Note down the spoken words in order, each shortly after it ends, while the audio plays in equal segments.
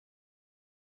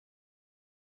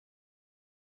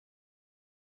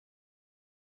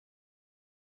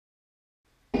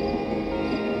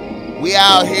We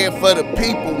out here for the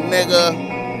people, nigga.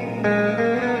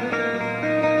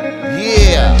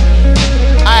 Yeah.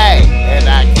 Aye. And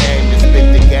I came to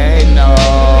spit the game, no.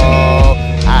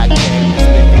 I came to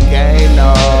spit the game,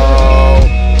 no.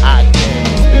 I came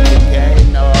to spit the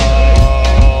game, no.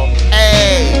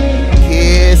 Hey.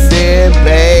 Kissing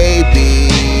baby.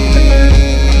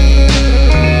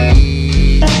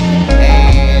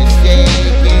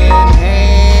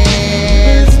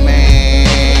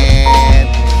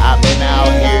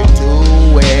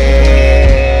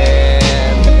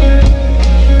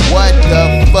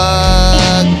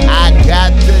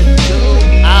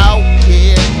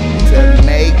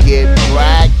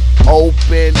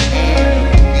 Open and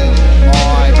you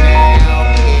are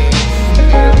now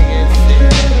experiencing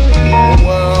the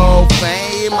world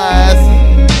famous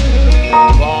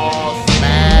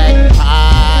Bossmack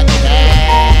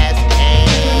podcast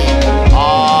and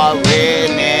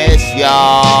RNS,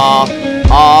 y'all.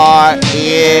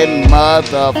 RN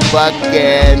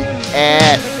motherfucking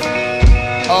S.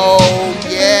 Oh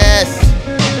yes,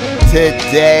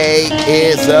 today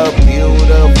is a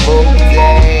beautiful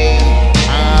day.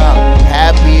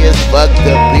 Happy as fuck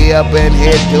to be up in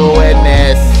here doing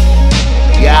this.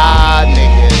 Y'all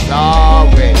niggas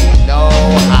already know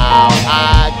how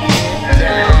I get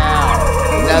down.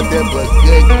 Nothing but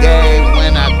good game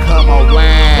when I come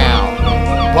around.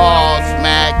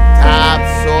 Bossmack,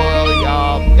 topsoil,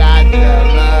 y'all got to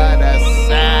love the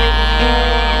sound.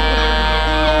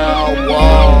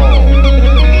 Whoa.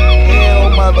 Hell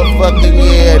motherfucking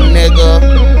yeah, nigga.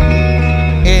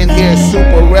 In here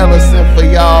super relevant for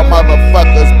y'all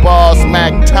motherfuckers.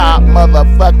 Bossmack top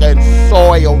motherfucking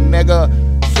soil, nigga.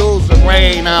 Susan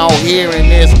Rain out here in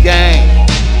this game,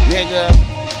 nigga.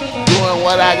 Doing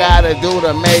what I gotta do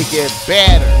to make it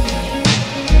better.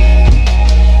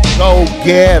 Go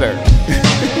get her.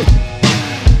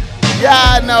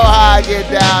 Y'all know how I get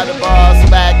down. The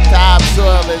Bossmack top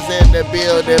soil is in the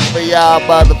building for y'all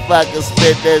motherfuckers.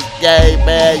 Spit this game,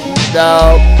 man. You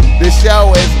know. The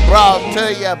show is brought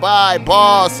to you by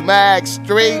Bossmack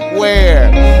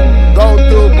Streetwear. Go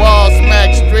through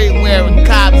Bossmack Streetwear and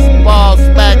cops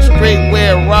Bossmack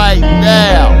Streetwear right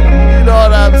now. You know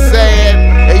what I'm saying?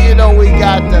 And you know we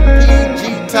got the PG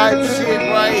type shit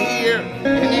right here.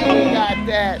 And then we got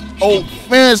that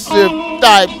offensive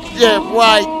type shit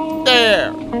right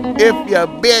there. If your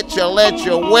bitch will let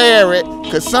you wear it,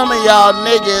 cause some of y'all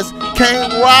niggas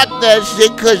can't rock that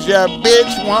shit cause your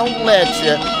bitch won't let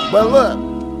you. But look,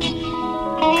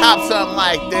 cop something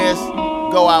like this,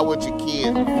 go out with your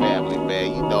kids and family,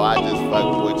 man. You know, I just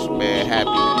fucked with you, man. Happy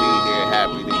to be here,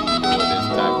 happy to be doing this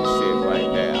type of shit right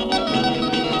now.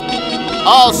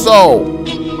 Also,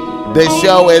 the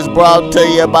show is brought to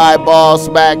you by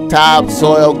Bossmack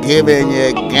Topsoil, giving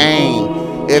you game.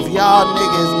 If y'all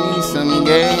niggas need some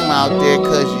game out there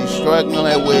cause you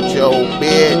struggling with your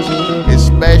bitch,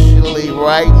 especially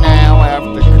right now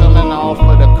after coming off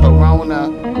of the corona,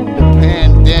 the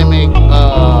pandemic,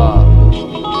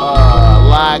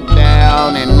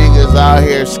 lockdown, and niggas out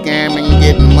here scamming,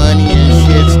 getting money and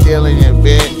shit, stealing your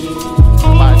bitch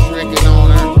by tricking on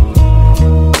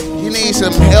her. You need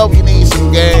some help, you need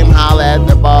some game, holla at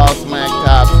the Bossmack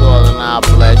Topsoil and I'll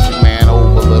bless you, man.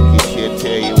 Overlook your shit,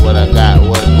 tell you what I got,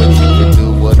 what you can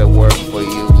do, what'll work for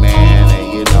you, man.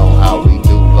 And you know how we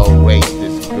do, low rate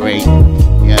is great.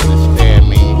 You understand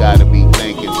me? You gotta be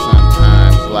thinking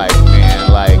sometimes like,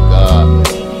 man, like,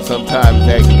 sometimes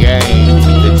that game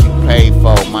that you pay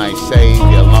for might save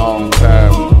your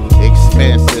long-term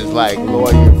expenses like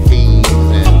lawyer fees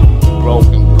and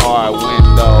broken car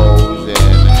windows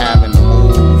and having to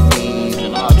move fees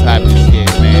and all type of shit,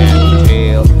 man.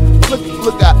 Jail.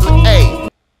 Look, hey,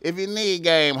 if you need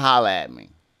game, holla at me.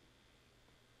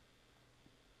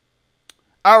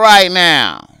 All right,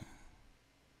 now.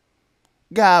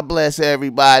 God bless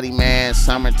everybody, man.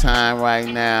 Summertime right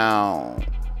now.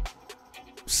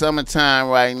 Summertime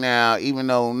right now, even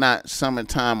though not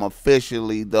summertime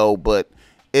officially though, but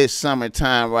it's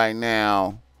summertime right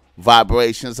now.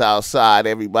 Vibrations outside,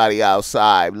 everybody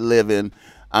outside living.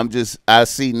 I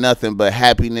see nothing but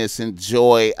happiness and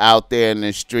joy out there in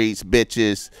the streets.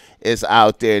 Bitches is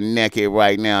out there naked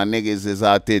right now. Niggas is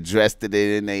out there dressed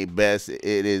in their best.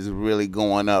 It is really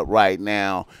going up right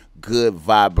now. Good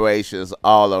vibrations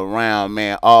all around,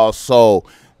 man. Also,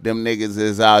 them niggas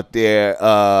is out there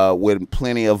with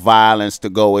plenty of violence to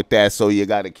go with that. So you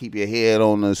got to keep your head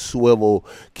on the swivel.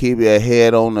 Keep your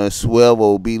head on the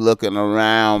swivel. Be looking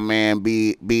around, man.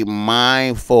 Be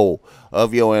mindful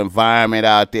of your environment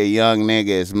out there, young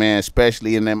niggas, man.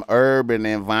 Especially in them urban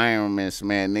environments,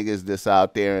 man. Niggas that's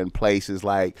out there in places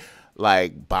like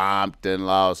like Bompton,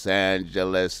 Los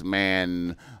Angeles,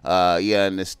 man. You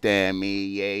understand me?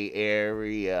 Yay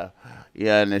area. You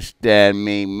understand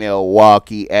me?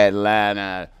 Milwaukee,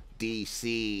 Atlanta,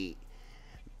 D.C.,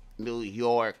 New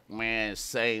York, man,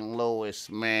 St. Louis,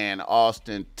 man,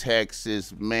 Austin,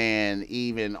 Texas, man,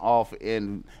 even off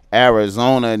in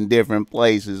Arizona and different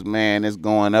places, man. It's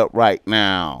going up right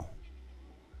now.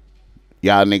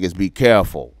 Y'all niggas be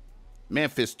careful.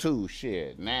 Memphis too,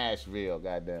 shit. Nashville,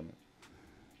 goddamn it.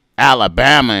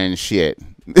 Alabama and shit.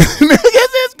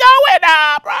 Niggas is going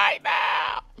up right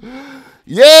now.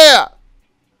 Yeah.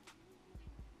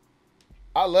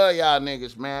 I love y'all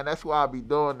niggas, man. That's why I be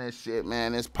doing this shit,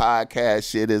 man. This podcast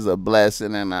shit is a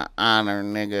blessing and an honor,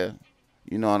 nigga.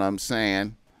 You know what I'm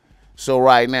saying? So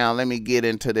right now, let me get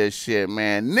into this shit,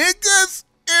 man. Niggas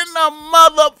in the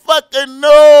motherfucking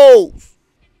news.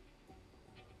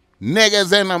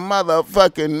 Niggas in the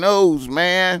motherfucking news,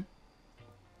 man.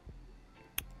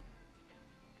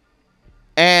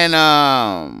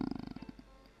 And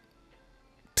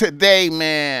today,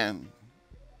 man,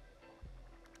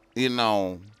 you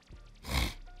know,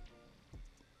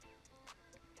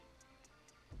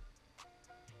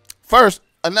 first,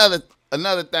 another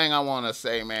thing I want to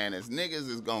say, man, is niggas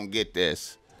is going to get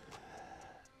this.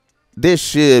 This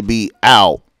should be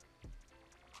out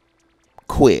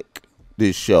quick,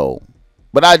 this show.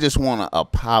 But I just want to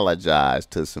apologize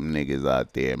to some niggas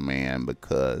out there, man,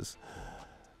 because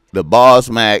the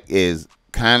Bossmack is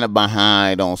kind of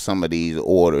behind on some of these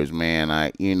orders,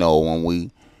 man. You know, when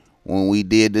we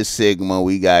did the Sigma,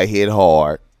 we got hit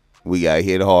hard. We got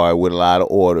hit hard with a lot of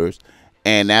orders,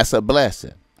 and that's a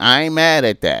blessing. I ain't mad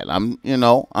at that.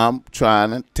 I'm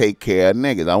trying to take care of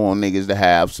niggas. I want niggas to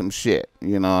have some shit.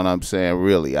 You know what I'm saying?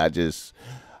 Really, I just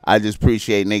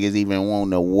appreciate niggas even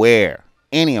wanting to wear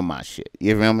any of my shit.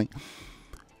 You feel me?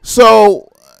 So,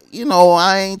 you know,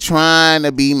 I ain't trying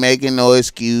to be making no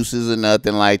excuses or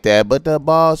nothing like that. But the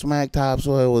Bossmack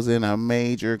Topsoil was in a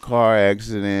major car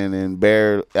accident and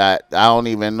barely. I don't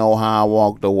even know how I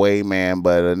walked away, man.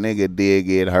 But a nigga did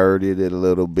get hurted a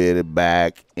little bit of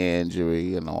back injury.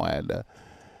 You know, I had to.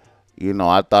 You know,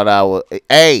 I thought I was.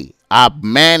 Hey, I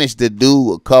managed to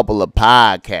do a couple of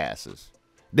podcasts.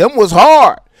 Them was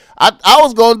hard. I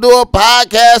was gonna do a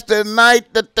podcast the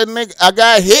night that the nigga I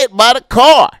got hit by the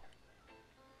car.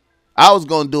 I was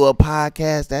gonna do a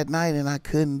podcast that night and I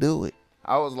couldn't do it.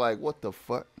 I was like, what the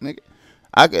fuck, nigga?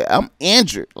 I'm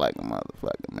injured like a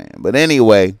motherfucker, man. But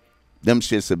anyway, them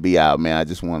shits will be out, man. I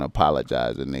just want to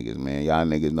apologize to niggas, man. Y'all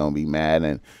niggas don't be mad.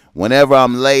 And whenever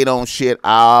I'm late on shit,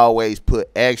 I always put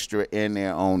extra in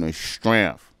there on the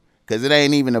strength. Because it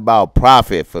ain't even about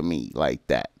profit for me like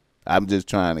that. I'm just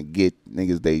trying to get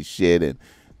niggas they shit and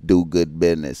do good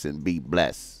business and be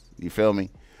blessed. You feel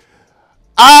me?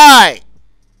 All right.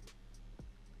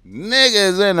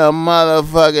 Niggas in the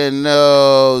motherfucking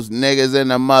nose. Niggas in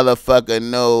the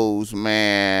motherfucking nose,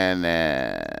 man.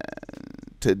 And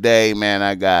today, man,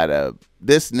 I got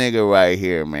this nigga right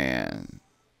here, man.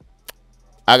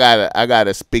 I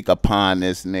gotta speak upon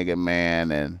this nigga,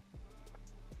 man. And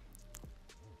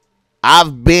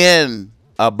I've been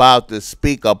about to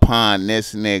speak upon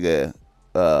this nigga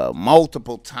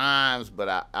multiple times, but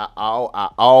I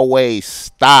always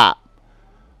stop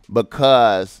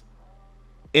because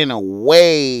in a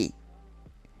way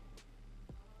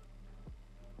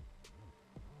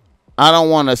I don't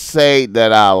want to say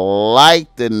that I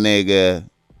like the nigga,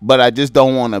 but I just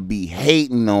don't want to be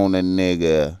hating on the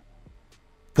nigga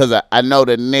because I know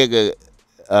the nigga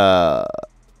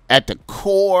at the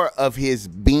core of his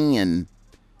being,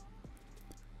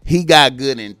 he got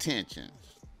good intentions.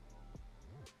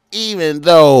 Even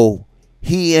though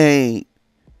he ain't,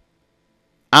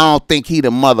 I don't think he the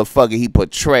motherfucker he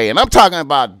portray. And I'm talking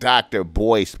about Dr.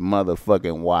 Boyce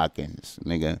motherfucking Watkins,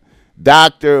 nigga.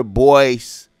 Dr.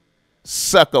 Boyce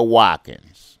Sucker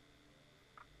Watkins.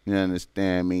 You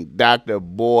understand me? Dr.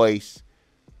 Boyce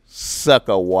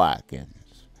Sucker Watkins.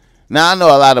 Now, I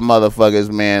know a lot of motherfuckers,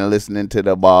 man, listening to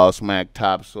the Bossmack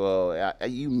Topsoil.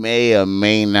 You may or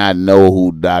may not know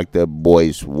who Dr.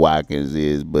 Boyce Watkins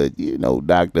is, but, you know,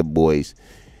 Dr. Boyce,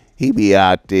 he be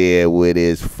out there with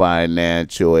his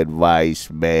financial advice,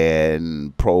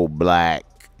 man, pro-black.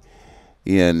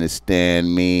 You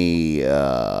understand me? You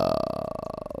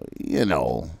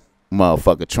know,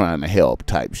 motherfucker trying to help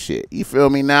type shit. You feel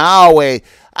me? Now,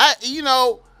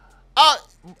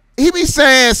 he be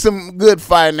saying some good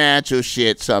financial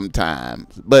shit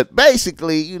sometimes. But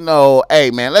basically, you know,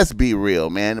 hey, man, let's be real,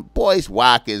 man. Boyce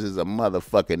Watkins is a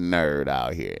motherfucking nerd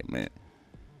out here, man.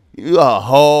 You a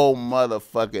whole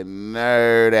motherfucking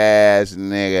nerd-ass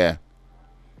nigga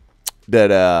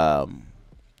that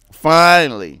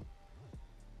finally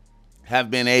have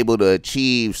been able to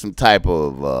achieve some type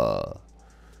of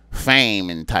fame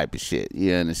and type of shit.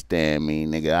 You understand me,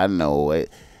 nigga? I know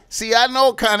it. See, I know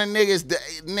what kind of niggas,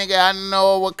 nigga. I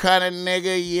know what kind of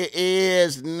nigga you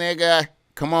is, nigga.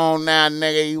 Come on now,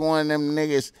 nigga. You one of them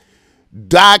niggas.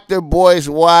 Dr. Boyce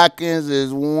Watkins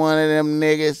is one of them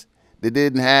niggas that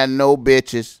didn't have no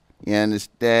bitches. You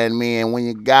understand me? And when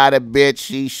you got a bitch,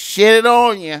 she shitted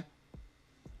on you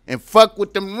and fuck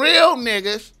with them real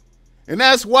niggas. And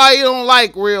that's why you don't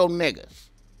like real niggas.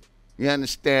 You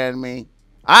understand me?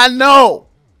 I know.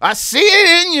 I see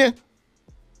it in you.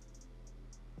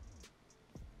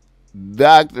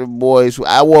 Dr. Boyce,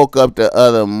 I woke up the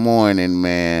other morning,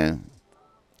 man,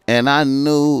 and I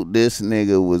knew this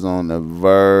nigga was on the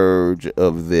verge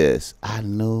of this. I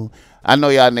know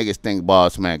y'all niggas think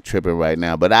Bossmack tripping right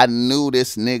now, but I knew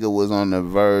this nigga was on the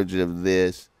verge of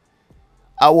this.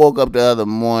 I woke up the other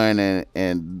morning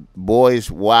and Boyce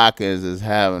Watkins is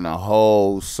having a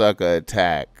whole sucker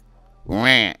attack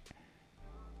rant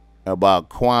about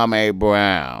Kwame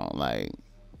Brown.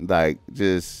 Like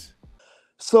just.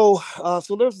 So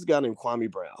there's this guy named Kwame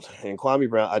Brown, and Kwame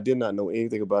Brown, I did not know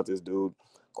anything about this dude.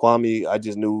 Kwame, I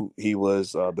just knew he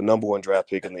was the #1 draft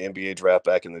pick in the NBA draft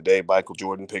back in the day. Michael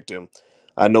Jordan picked him.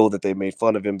 I know that they made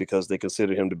fun of him because they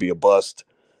considered him to be a bust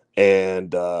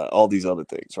and all these other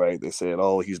things, right? They said,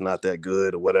 oh, he's not that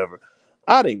good or whatever.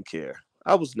 I didn't care.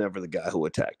 I was never the guy who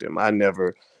attacked him. I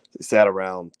never sat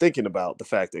around thinking about the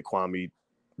fact that Kwame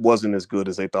wasn't as good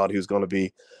as they thought he was going to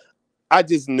be. I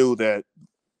just knew that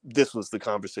this was the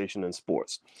conversation in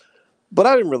sports. But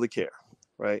I didn't really care,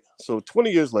 right? So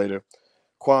 20 years later,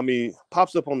 Kwame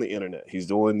pops up on the internet. He's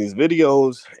doing these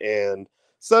videos, and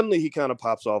suddenly he kind of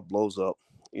pops off, blows up,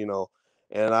 you know.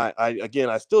 And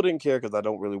I still didn't care because I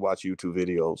don't really watch YouTube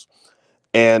videos.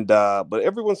 And but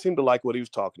everyone seemed to like what he was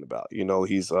talking about. You know,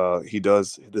 he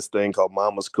does this thing called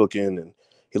Mama's Cooking, and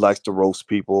he likes to roast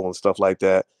people and stuff like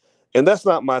that. And that's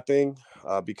not my thing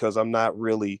because I'm not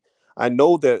really. I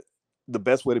know that the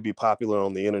best way to be popular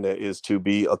on the internet is to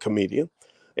be a comedian,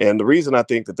 and the reason I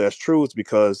think that that's true is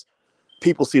because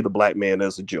people see the black man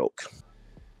as a joke.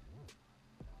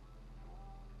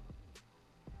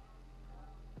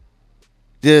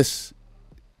 This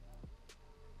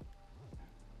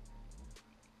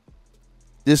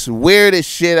weirdest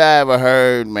shit I ever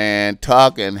heard, man.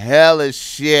 Talking hella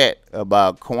shit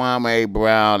about Kwame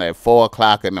Brown at 4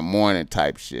 o'clock in the morning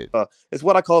type shit. It's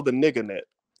what I call the nigger net.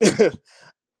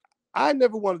 I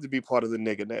never wanted to be part of the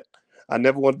nigger net. I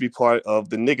never wanted to be part of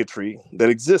the niggatry that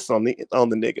exists on the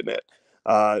nigger net.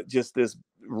 Just this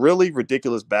really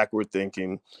ridiculous backward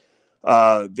thinking.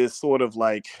 This sort of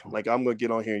like I'm gonna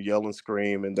get on here and yell and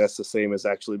scream, and that's the same as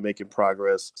actually making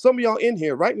progress. Some of y'all in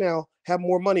here right now have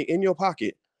more money in your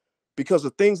pocket because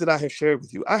of things that I have shared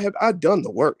with you. I've done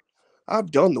the work.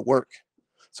 I've done the work.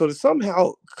 So to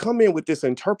somehow come in with this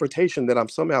interpretation that I'm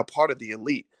somehow part of the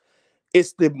elite,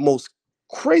 it's the most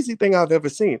crazy thing I've ever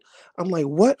seen. I'm like,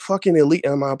 what fucking elite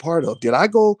am I a part of? Did I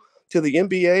go to the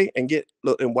NBA and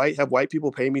have white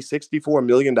people pay me $64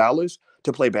 million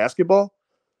to play basketball?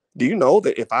 Do you know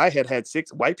that if I had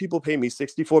 6 white people pay me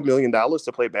 $64 million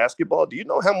to play basketball, do you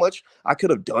know how much I could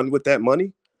have done with that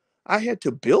money? I had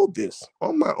to build this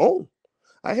on my own.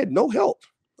 I had no help.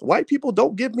 White people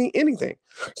don't give me anything.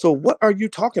 So what are you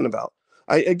talking about?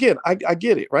 I get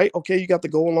it, right? Okay, you got the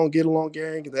go along, get along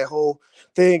gang and that whole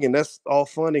thing, and that's all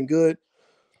fun and good.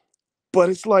 But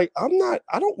it's like, I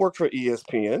don't work for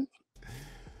ESPN.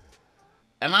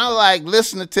 And I like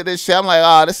listening to this shit. I'm like,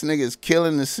 oh, this nigga's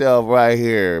killing himself right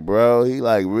here, bro. He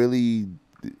like really,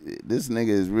 this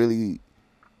nigga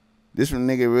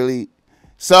really.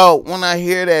 So when I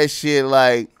hear that shit,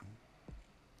 like,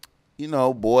 you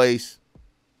know, Boyce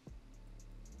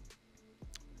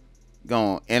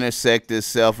gonna intersect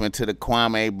itself into the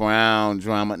Kwame Brown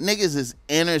drama. Niggas is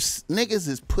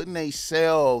putting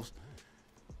themselves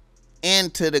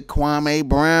into the Kwame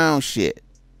Brown shit.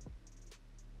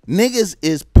 Niggas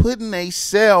is putting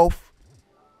themselves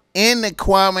in the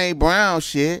Kwame Brown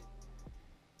shit.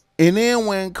 And then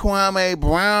when Kwame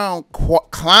Brown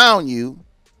clown you,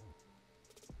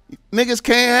 niggas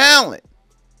can't handle it.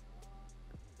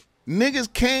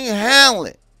 Niggas can't handle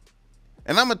it.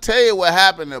 And I'm going to tell you what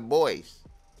happened to Boyce.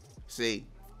 See,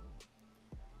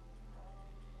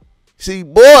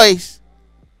 Boyce,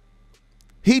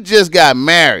 he just got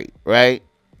married, right?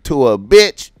 To a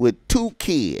bitch with 2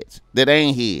 kids that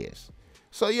ain't his.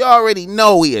 So you already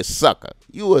know he a sucker.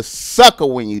 You a sucker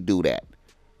when you do that.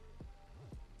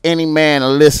 Any man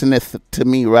listening to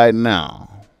me right now,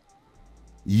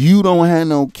 you don't have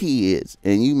no kids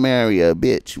and you marry a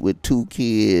bitch with 2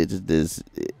 kids,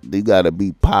 you gotta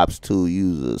be pops to,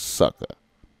 you's a sucker.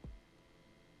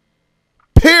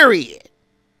 Period.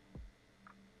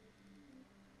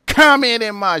 Comment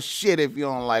in my shit if you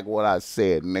don't like what I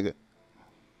said, nigga.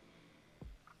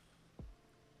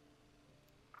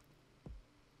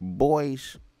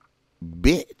 Boyce,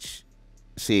 bitch.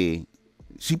 See,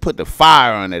 she put the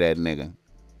fire under that nigga.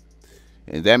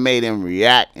 And that made him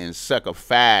react in sucker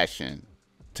fashion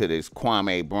to this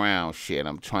Kwame Brown shit.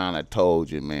 I'm trying to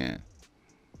told you, man.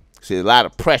 See, a lot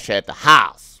of pressure at the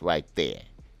house right there.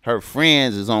 Her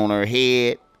friends is on her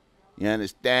head. You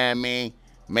understand me?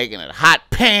 Making a hot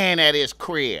pan at his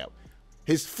crib.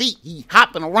 His feet, he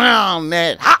hopping around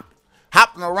that,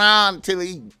 hopping around until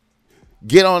he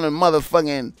get on the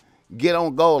motherfucking,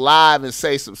 go live and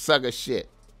say some sucker shit.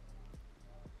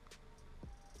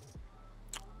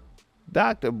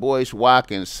 Dr. Boyce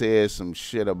Watkins said some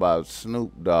shit about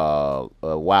Snoop Dogg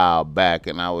a while back,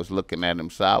 and I was looking at him,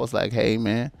 so I was like, hey,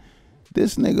 man,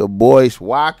 this nigga Boyce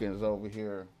Watkins over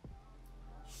here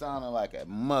sounding like a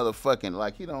motherfucking,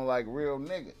 like he don't like real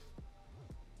niggas.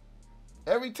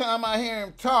 Every time I hear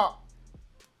him talk,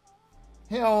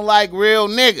 he don't like real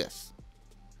niggas.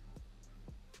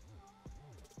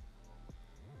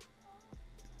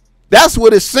 That's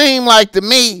what it seemed like to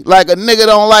me, like a nigga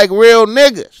don't like real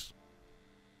niggas.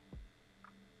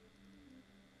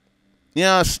 You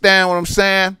understand what I'm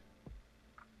saying?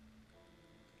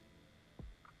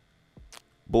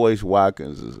 Boyce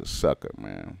Watkins is a sucker,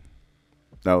 man.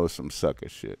 That was some sucker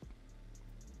shit.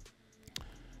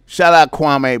 Shout out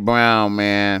Kwame Brown,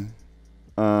 man.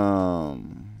 I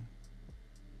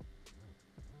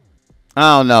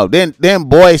don't know. Then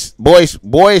Boyce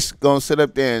gonna sit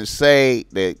up there and say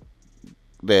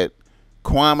that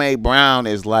Kwame Brown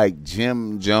is like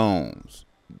Jim Jones.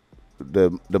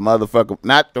 The motherfucker,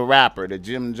 not the rapper, the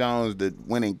Jim Jones that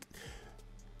went and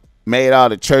made all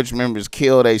the church members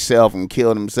kill themselves and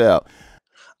kill themselves.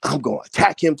 I'm going to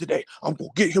attack him today. I'm going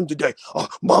to get him today. Oh,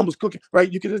 mama's cooking,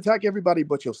 right? You can attack everybody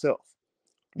but yourself.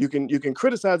 You can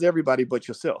criticize everybody but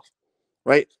yourself,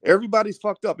 right? Everybody's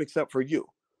fucked up except for you.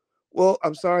 Well,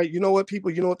 I'm sorry. You know what,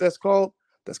 people? You know what that's called?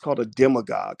 That's called a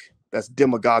demagogue. That's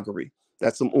demagoguery.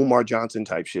 That's some Umar Johnson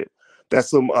type shit. That's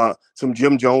some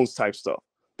Jim Jones type stuff.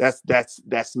 That's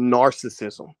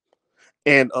narcissism.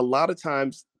 And a lot of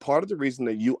times, part of the reason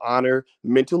that you honor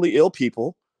mentally ill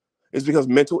people is because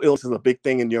mental illness is a big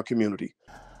thing in your community.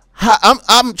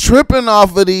 I'm tripping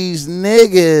off of these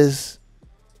niggas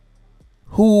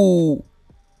who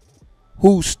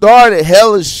started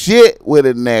hella shit with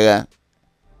a nigga.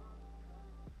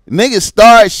 Niggas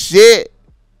start shit.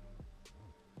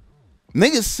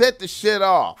 Niggas set the shit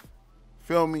off.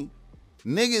 Feel me?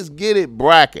 Niggas get it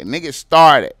bracket. Niggas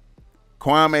started.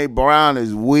 Kwame Brown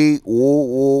is weak,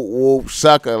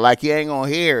 sucker, like he ain't gonna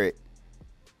hear it.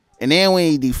 And then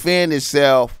when he defend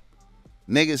himself,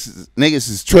 niggas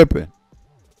is tripping.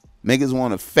 Niggas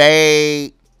want to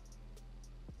fade.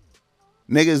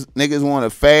 Niggas want to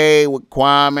fade with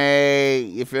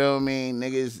Kwame. You feel me?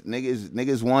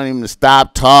 Niggas want him to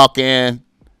stop talking.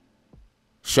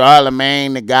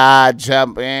 Charlemagne the God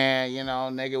jump in, you know,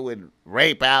 nigga with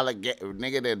rape allegation,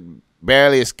 nigga that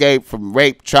barely escaped from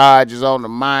rape charges on the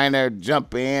minor,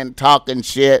 jump in, talking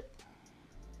shit.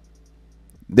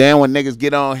 Then when niggas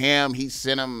get on him, he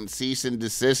send them cease and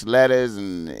desist letters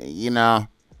and, you know,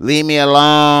 leave me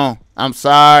alone. I'm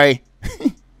sorry.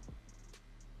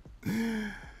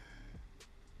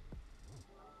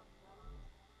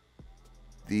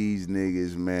 These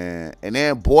niggas, man. And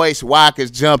then Boyce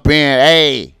Watkins jump in.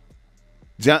 Hey,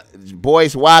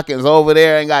 Boyce Watkins over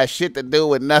there ain't got shit to do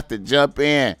with nothing. Jump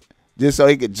in. Just so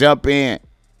he could jump in.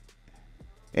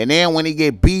 And then when he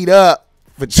get beat up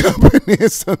for jumping in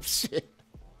some shit,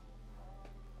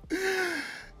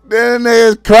 then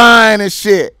niggas crying and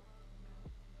shit.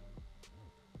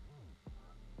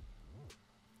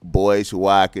 Boyce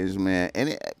Watkins, man.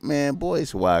 And man,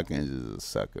 Boyce Watkins is a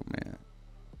sucker, man.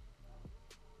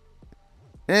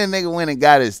 And then nigga went and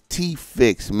got his teeth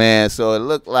fixed, man. So it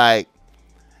looked like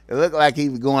he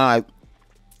was going like,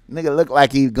 nigga looked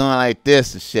like he was going like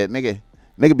this and shit. Nigga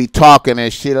be talking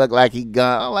and shit, look like he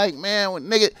gone. I'm like, man, when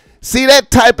nigga, see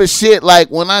that type of shit, like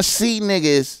when I see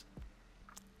niggas,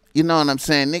 you know what I'm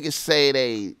saying? Niggas say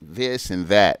they this and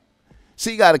that.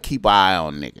 So you got to keep an eye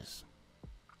on niggas.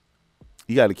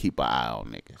 You got to keep an eye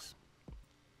on niggas.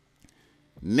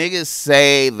 Niggas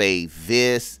say they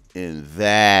this and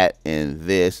that and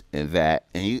this and that.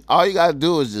 And all you got to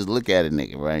do is just look at a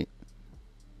nigga, right?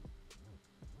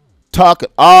 Talking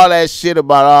all that shit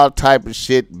about all type of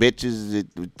shit.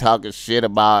 Bitches talking shit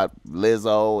about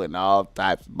Lizzo and all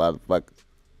types of motherfuckers.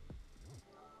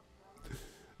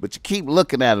 But you keep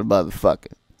looking at a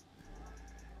motherfucker.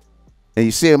 And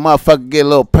you see a motherfucker get a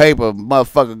little paper,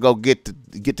 motherfucker go get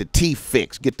the teeth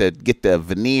fixed, get the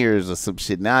veneers or some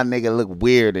shit. Now nigga look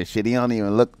weird and shit. He don't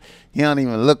even look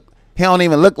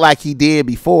like he did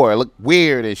before. It look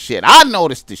weird and shit. I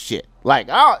noticed the shit. Like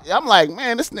I'm like,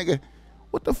 man, this nigga,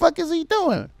 what the fuck is he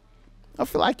doing? I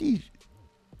feel like he,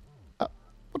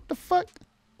 what the fuck?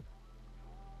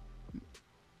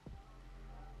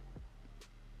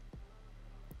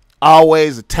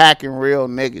 Always attacking real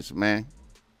niggas, man.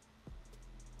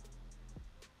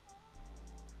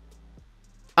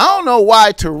 I don't know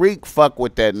why Tariq fuck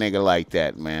with that nigga like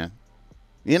that, man.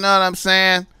 You know what I'm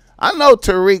saying? I know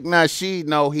Tariq Nasheed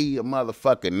know he a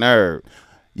motherfucking nerd.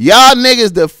 Y'all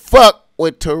niggas that fuck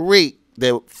with Tariq,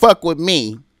 that fuck with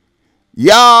me,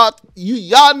 y'all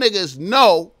niggas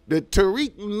know that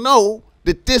Tariq know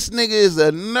that this nigga is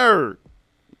a nerd.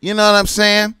 You know what I'm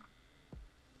saying?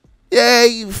 Yeah,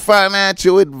 you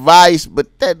financial advice,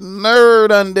 but that nerd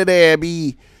under there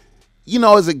be,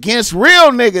 is against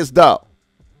real niggas though.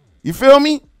 You feel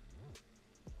me?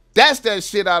 That's that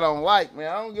shit I don't like,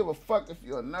 man. I don't give a fuck if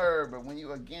you're a nerd, but when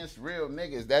you against real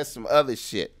niggas, that's some other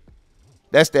shit.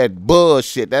 That's that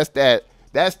bullshit. That's that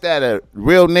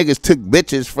real niggas took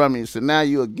bitches from you, so now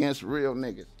you against real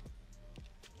niggas.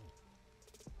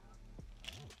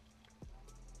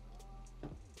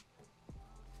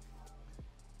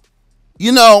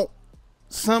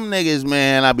 Some niggas,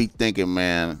 man, I be thinking,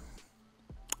 man.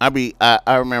 I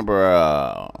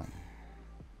remember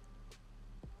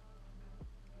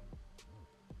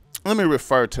let me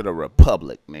refer to the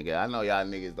Republic, nigga. I know y'all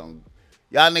niggas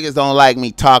don't like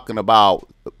me talking about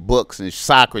books and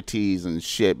Socrates and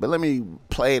shit, but let me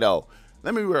refer to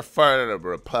the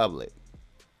Republic.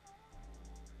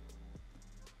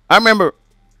 I remember,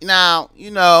 now,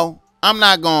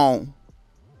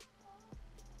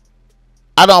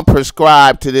 I don't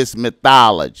prescribe to this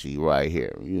mythology right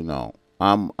here,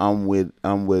 I'm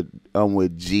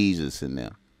with Jesus in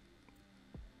them.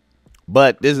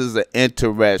 But this is an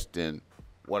interesting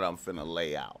what I'm finna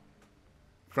lay out.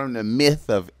 From the myth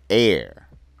of air.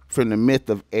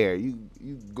 You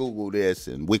Google this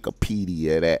and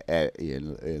Wikipedia that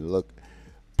and look,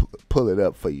 pull it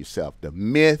up for yourself. The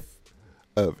myth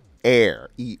of air,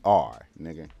 E-R,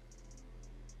 nigga.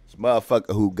 This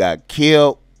motherfucker who got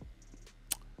killed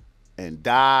and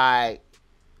died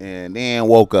and then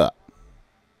woke up,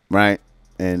 right?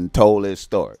 And told his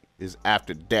story. His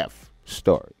after death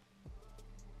story.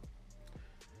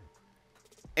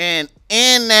 And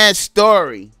in that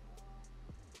story,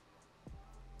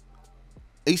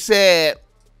 he said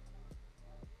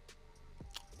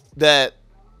that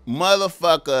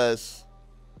motherfuckers,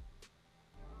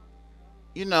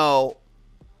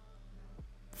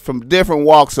 from different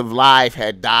walks of life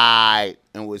had died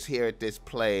and was here at this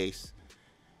place.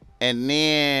 And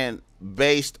then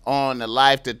based on the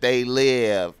life that they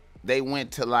lived, they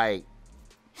went to like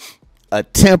a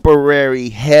temporary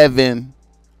heaven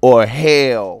or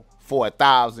hell for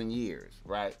 1,000 years,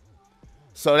 right?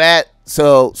 So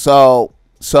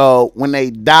when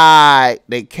they died,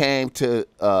 they came to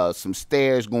some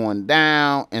stairs going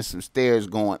down and some stairs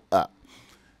going up.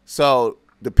 So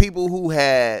the people who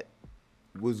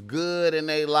was good in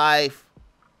their life,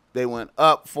 they went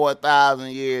up for 1,000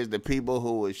 years. The people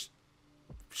who was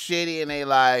shitty in their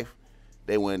life,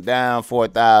 they went down for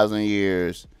 1,000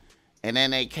 years. And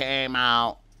then they came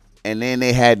out, and then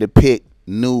they had to pick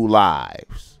new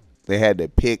lives. They had to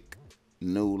pick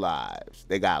new lives.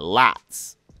 They got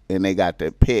lots, and they got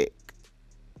to pick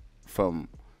from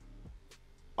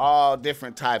all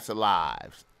different types of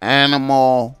lives,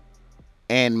 animal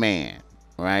and man,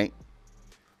 right?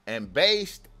 And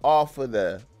based off of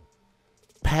the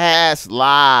past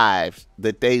lives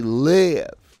that they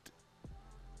lived,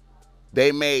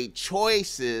 they made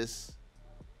choices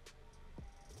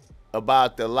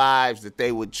about the lives that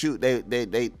they would choose.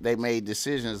 They made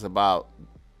decisions about,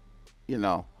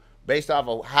 based off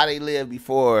of how they lived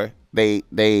before. They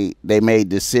made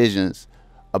decisions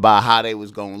about how they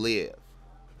was gonna live.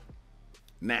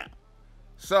 Now,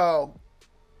 so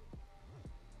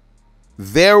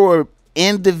there were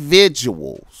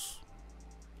individuals.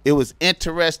 It was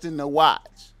interesting to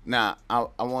watch. Now, I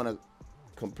want to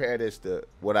compare this to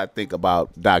what I think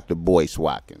about Dr. Boyce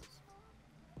Watkins.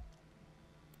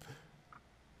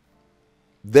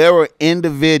 There were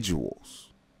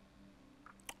individuals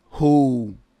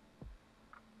who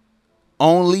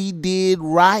only did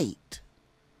right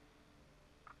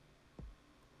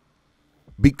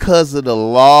because of the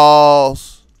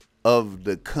laws of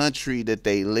the country that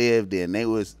they lived in. They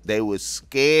was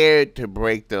scared to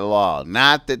break the law.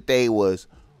 Not that they was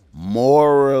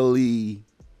morally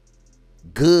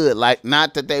good. Like,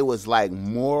 not that they was like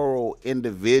moral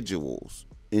individuals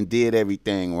and did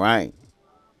everything right.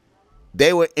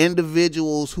 They were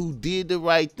individuals who did the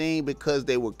right thing because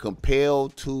they were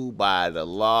compelled to by the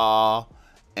law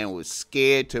and was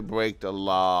scared to break the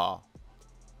law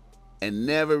and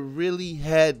never really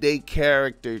had their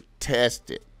character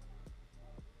tested.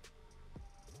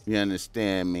 You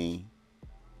understand me?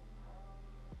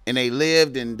 And they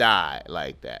lived and died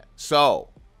like that. So,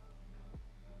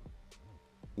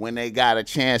 when they got a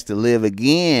chance to live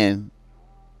again,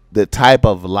 the type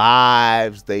of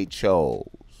lives they chose.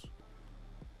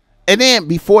 And then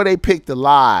before they picked the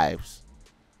lives,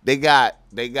 they got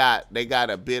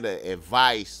a bit of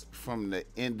advice from the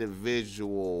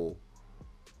individual.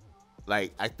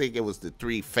 Like, I think it was the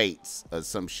three fates or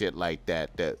some shit like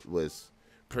that that was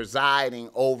presiding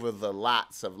over the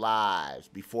lots of lives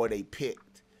before they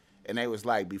picked. And they was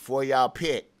like, before y'all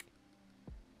pick,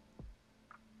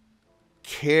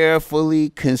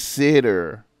 carefully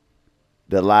consider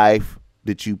the life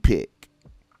that you pick.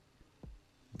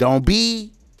 Don't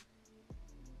be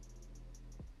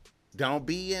in, don't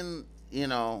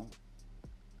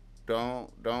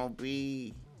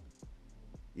be,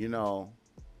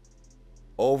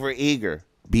 over eager.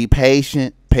 Be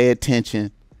patient, pay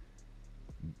attention,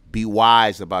 be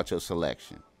wise about your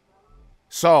selection.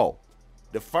 So,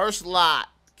 the first lot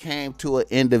came to an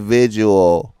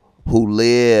individual who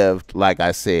lived, like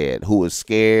I said, who was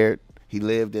scared. He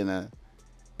lived in a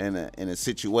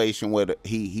situation where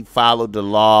he followed the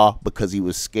law because he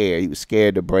was scared. He was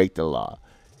scared to break the law.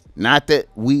 Not that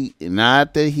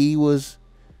he was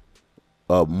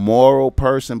a moral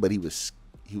person, but he was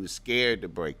scared to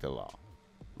break the law,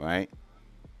 right?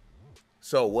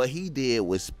 So what he did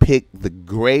was pick the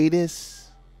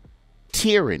greatest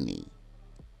tyranny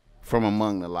from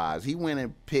among the lies. He went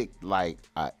and picked like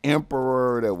an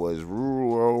emperor that was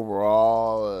ruler over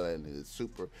all and is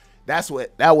super. That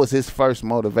was his first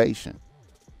motivation.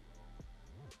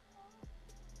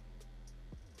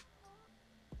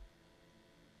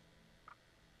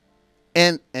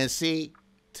 And see,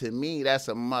 to me, that's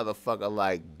a motherfucker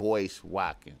like Boyce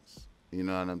Watkins. You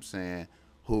know what I'm saying?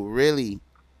 Who really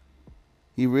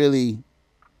want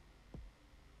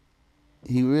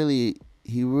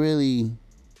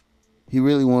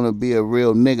to be a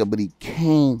real nigga, but he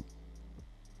can't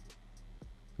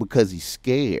because he's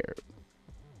scared.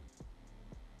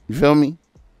 You feel me?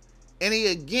 And he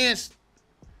against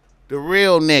the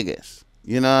real niggas.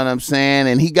 You know what I'm saying?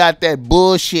 And he got that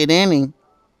bullshit in him.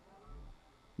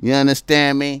 You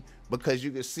understand me? Because you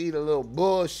can see the little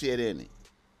bullshit in him.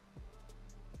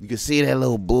 You can see that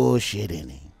little bullshit in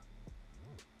him.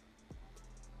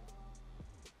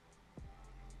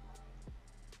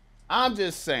 I'm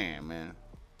just saying, man.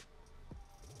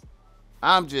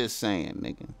 I'm just saying,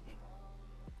 nigga.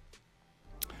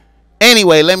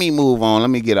 Anyway, let me move on.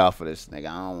 Let me get off of this nigga.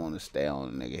 I don't want to stay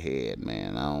on the nigga head,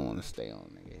 man. I don't want to stay on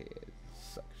the nigga head.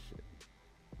 Suck shit.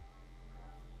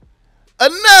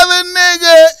 Another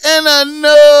nigga in the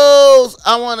news.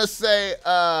 I want to say,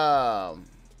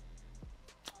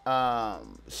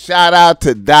 shout out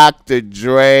to Dr.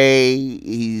 Dre.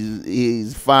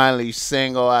 He's finally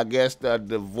single. I guess the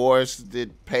divorce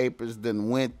papers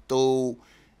done went through.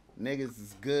 Niggas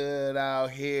is good out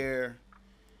here.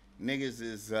 Niggas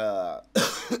is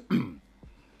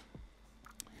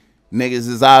niggas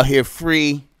is out here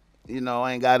free. You know,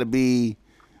 ain't gotta be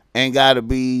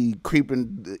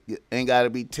creeping, ain't gotta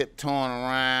be tiptoeing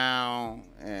around,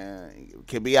 and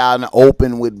can be out in the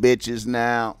open with bitches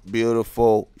now.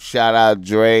 Beautiful. Shout out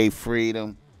Dre,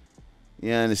 freedom.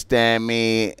 You understand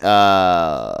me?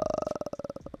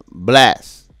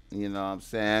 Bless. You know what I'm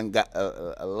saying?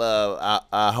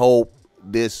 I hope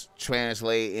this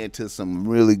translate into some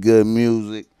really good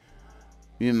music.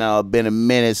 You know, it's been a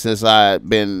minute since I've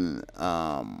been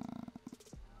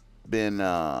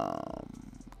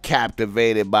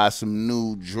captivated by some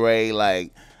new Dre.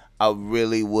 Like, I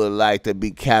really would like to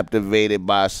be captivated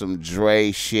by some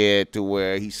Dre shit to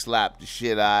where he slapped the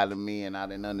shit out of me and I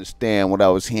didn't understand what I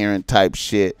was hearing type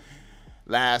shit.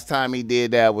 Last time he did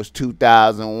that was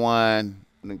 2001.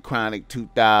 The Chronic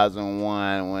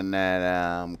 2001 when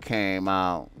that came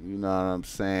out. You know what I'm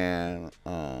saying?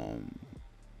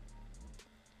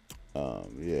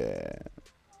 Yeah.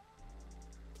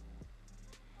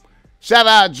 Shout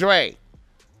out Dre.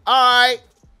 All right.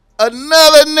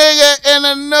 Another nigga in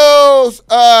the news.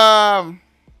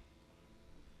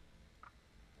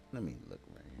 Let me look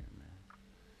right here, man.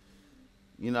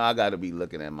 You know, I got to be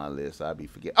looking at my list. I be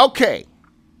forgetting. Okay.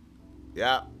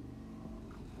 Yeah.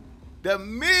 The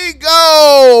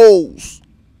Migos.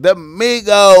 The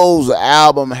Migos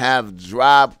album have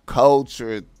dropped.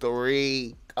 Culture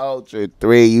 3. Culture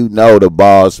 3. You know the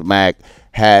Bossmack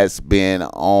has been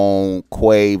on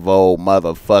Quavo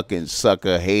motherfucking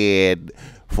sucker head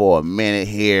for a minute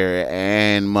here,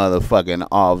 and motherfucking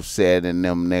Offset and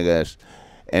them niggas.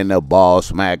 And the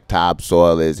Bossmack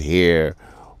Topsoil is here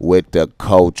with the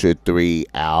Culture 3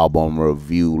 album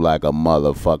review like a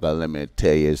motherfucker. Let me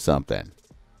tell you something.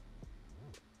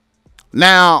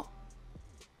 Now,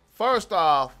 first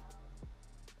off,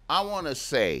 I want to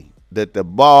say that the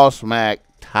Bossmack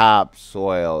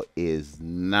Topsoil is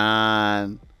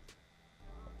non-biased.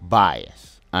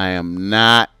 I am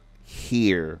not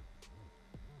here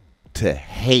to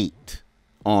hate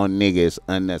on niggas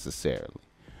unnecessarily.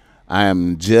 I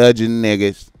am judging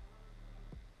niggas.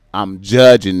 I'm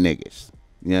judging niggas.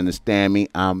 You understand me?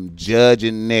 I'm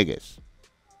judging niggas.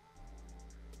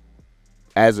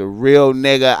 As a real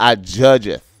nigga, I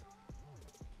judgeth.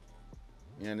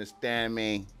 You understand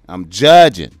me? I'm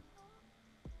judging.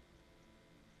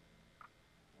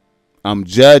 I'm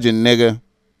judging, nigga.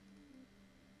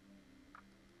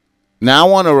 Now, I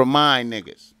want to remind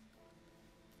niggas.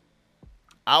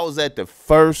 I was at the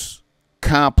first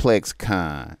Complex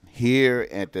Con here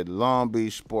at the Long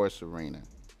Beach Sports Arena.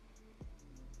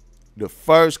 The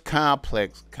first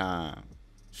Complex Con.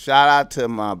 Shout out to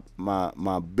my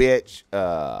bitch,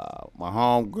 my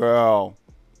homegirl,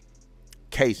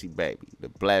 Casey, baby,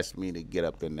 that blessed me to get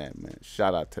up in that, man.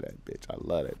 Shout out to that bitch. I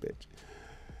love that bitch.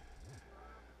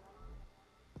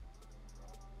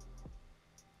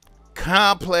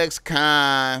 Complex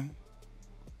Con,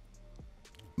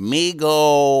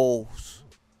 Migos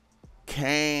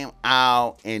came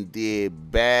out and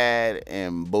did Bad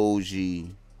and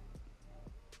Bougie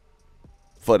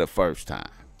for the first time.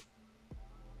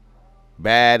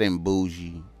 Bad and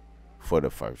Bougie for the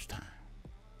first time.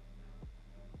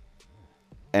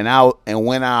 And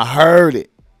when I heard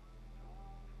it,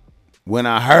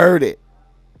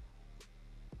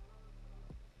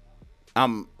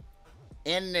 I'm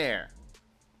in there.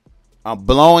 I'm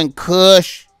blowing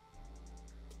kush.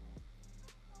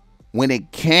 When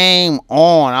it came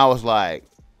on, I was like,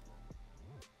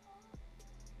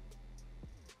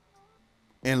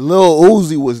 and Lil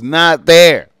Uzi was not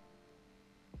there.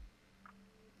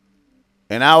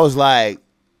 And I was like,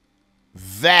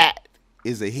 that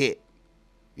is a hit.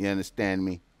 You understand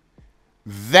me?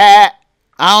 That,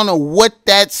 I don't know what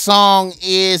that song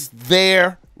is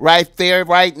there, right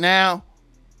now.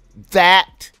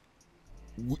 That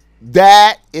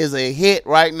is a hit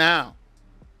right now.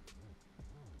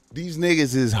 These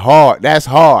niggas is hard. That's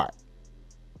hard.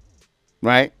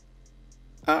 Right?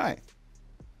 All right.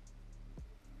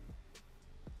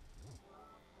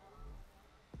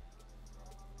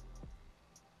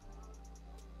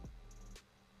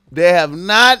 They have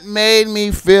not made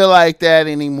me feel like that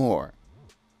anymore.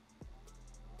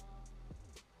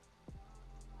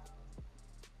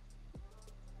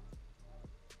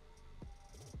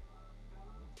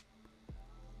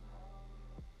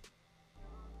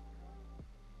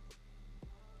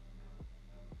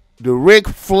 The Ric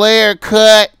Flair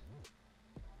cut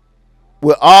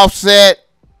with Offset,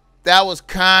 that was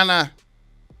kind of,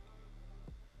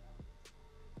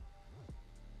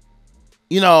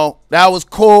 that was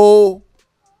cool.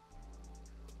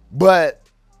 But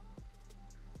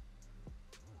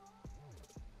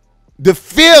the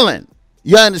feeling,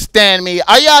 you understand me?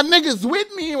 Are y'all niggas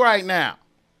with me right now?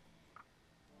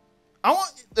 I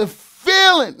want the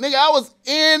feeling. Nigga, I was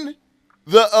in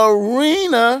the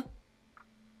arena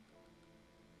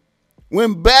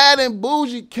when Bad and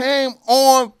Bougie came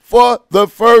on for the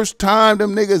first time,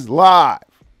 them niggas live.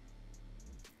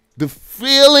 The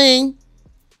feeling,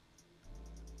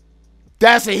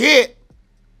 that's a hit.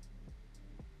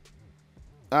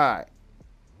 All right.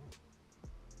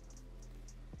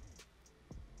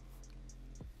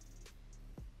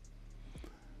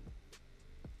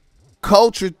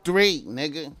 Culture 3,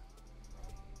 nigga.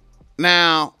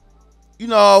 Now,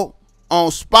 on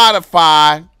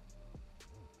Spotify,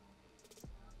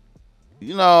 I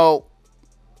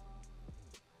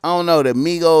don't know, the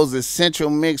Migos Essential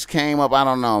Mix came up. I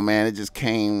don't know, man. It just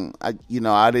came, I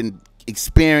didn't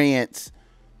experience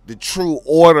the true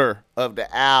order of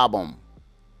the album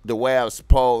the way I was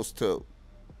supposed to.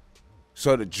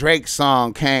 So the Drake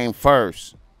song came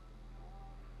first.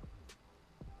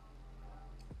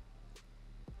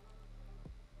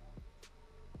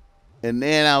 And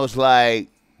then I was like,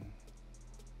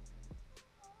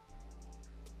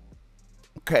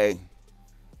 okay.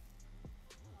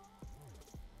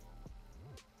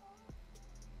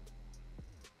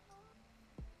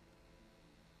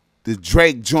 The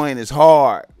Drake joint is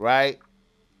hard, right?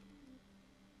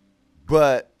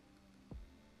 but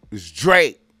it's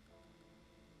Drake.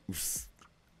 It's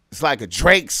like a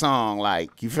Drake song,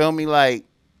 like, you feel me? Like,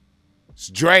 it's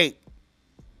Drake.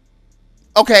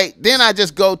 Okay, then I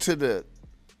just go to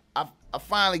I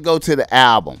finally go to the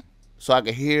album so I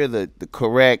can hear the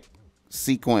correct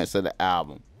sequence of the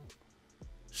album.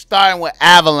 Starting with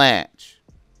Avalanche.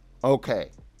 Okay.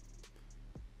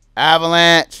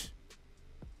 Avalanche.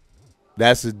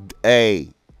 That's a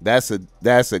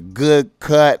good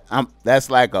cut. That's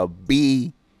like a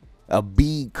B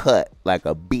cut, like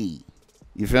a B.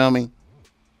 You feel me?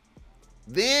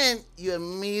 Then you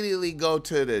immediately go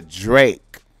to the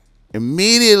Drake.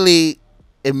 Immediately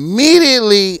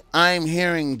I'm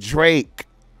hearing Drake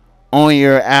on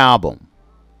your album.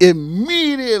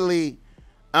 Immediately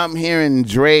I'm hearing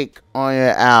Drake on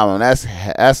your album.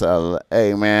 That's a,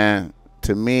 hey man,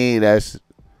 to me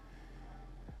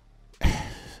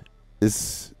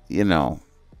it's, you know,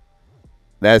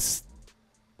 that's,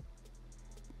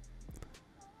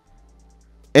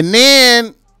 and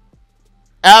then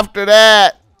after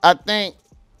that, I think,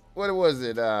 what was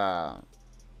it?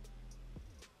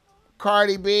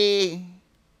 Cardi B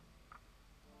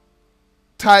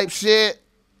type shit.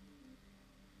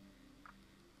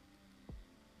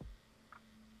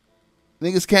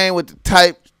 Niggas came with the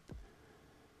type.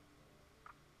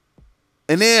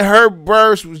 And then her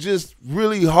verse was just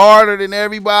really harder than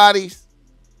everybody's.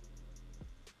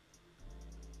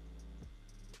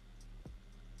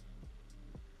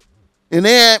 And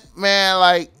then, man,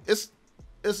 like, it's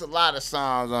a lot of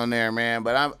songs on there, man.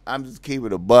 But I'm just keeping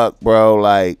it a buck, bro.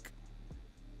 Like,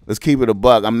 let's keep it a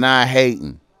buck. I'm not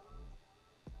hating.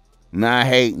 I'm not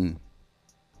hating,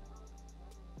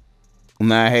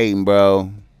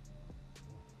 bro.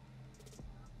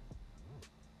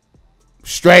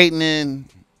 Straightening,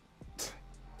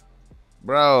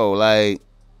 bro, like,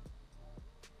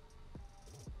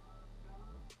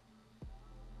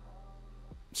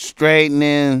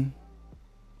 straightening.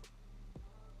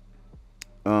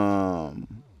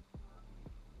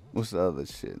 What's the other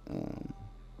shit?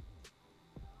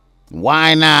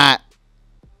 Why not?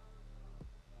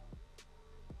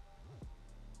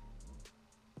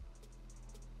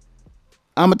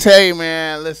 I'm gonna tell you,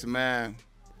 man. Listen, man.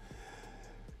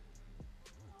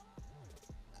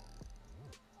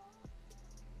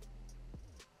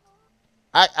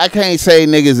 I can't say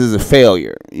niggas is a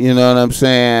failure. You know what I'm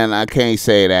saying? I can't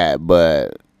say that,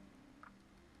 but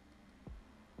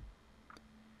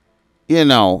you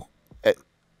know,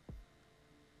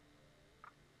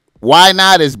 Why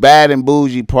Not is Bad and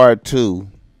Bougie Part 2.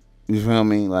 You feel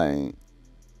me? Like,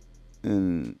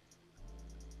 and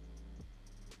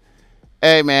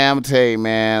hey man, I'm gonna tell you,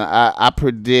 man, I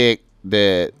predict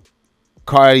that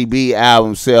Cardi B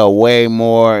albums sell way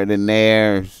more than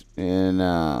theirs, and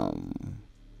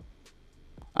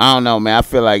I don't know, man. I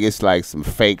feel like it's like some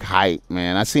fake hype,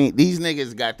 man. I seen these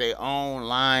niggas got their own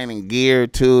line and gear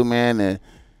too, man. And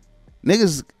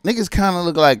niggas kind of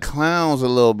look like clowns a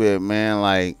little bit, man.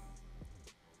 Like,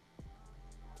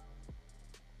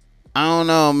 I don't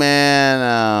know,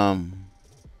 man.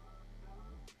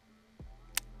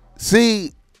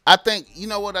 See, I think, you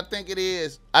know what I think it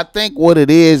is? I think what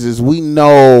it is we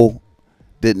know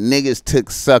that niggas took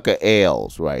sucker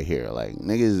L's right here. Like,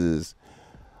 niggas is,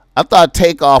 I thought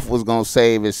Takeoff was gonna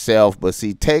save himself, but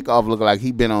see, Takeoff looked like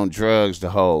he been on drugs the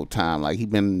whole time. Like, he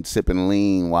been sipping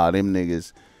lean while them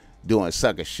niggas doing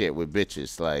sucker shit with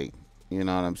bitches. Like, you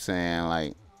know what I'm saying?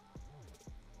 Like,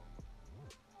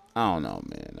 I don't know,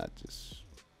 man.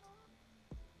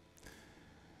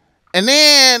 And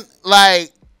then,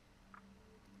 like,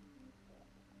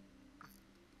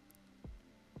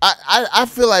 I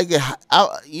feel like,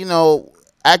 you know,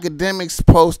 Academics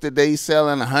posted they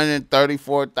selling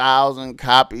 134,000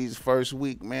 copies first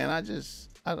week. Man, I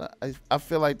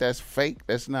feel like that's fake.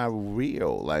 That's not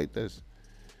real. Like, that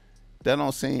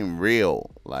don't seem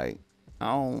real. Like, I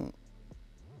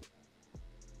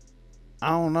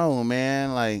don't know,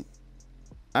 man. Like,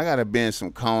 I gotta bend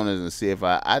some corners and see if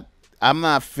I'm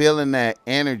not feeling that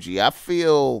energy. I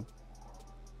feel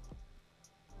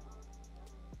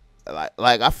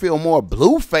like I feel more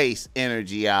Blueface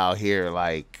energy out here.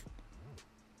 Like,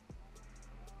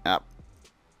 I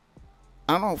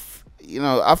don't, you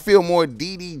know, I feel more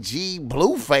DDG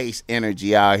Blueface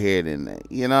energy out here than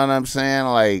that. You know what I'm saying?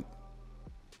 Like,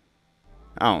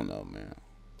 I don't know, man.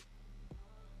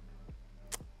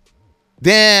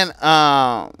 Then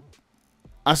I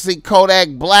see Kodak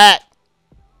Black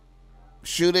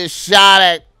shoot his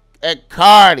shot at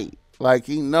Cardi. Like,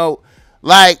 he know.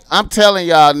 Like, I'm telling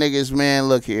y'all niggas, man,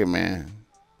 look here, man.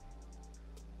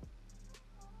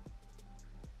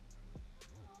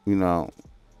 You know,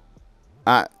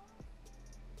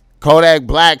 Kodak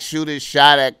Black shooter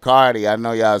shot at Cardi. I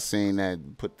know y'all seen that.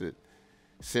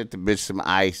 Sent the bitch some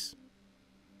ice.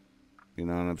 You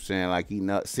know what I'm saying? Like he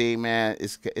know. See, man,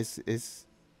 it's.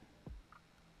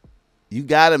 You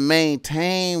gotta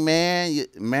maintain, man.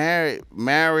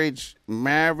 Marriage.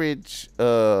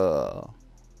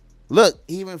 Look,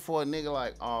 even for a nigga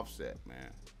like Offset,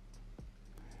 man.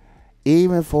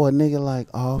 Even for a nigga like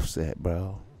Offset,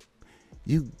 bro.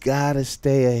 You gotta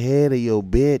stay ahead of your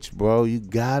bitch, bro. You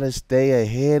gotta stay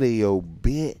ahead of your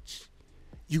bitch.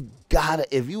 You gotta,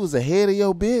 if you was ahead of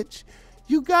your bitch,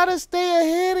 you gotta stay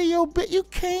ahead of your bitch. You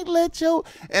can't let your,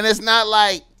 and it's not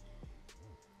like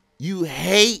you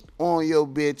hate on your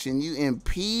bitch and you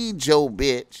impede your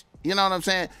bitch. You know what I'm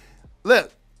saying?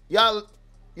 Look, y'all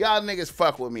niggas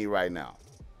fuck with me right now.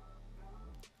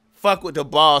 Fuck with the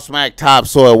Bossmack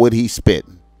topsoil, what he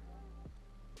spitting.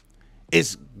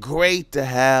 It's great to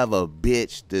have a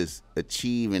bitch that's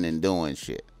achieving and doing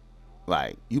shit.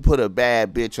 Like, you put a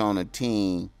bad bitch on a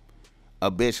team, a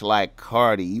bitch like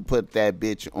Cardi, you put that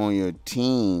bitch on your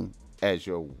team as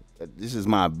your, this is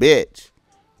my bitch.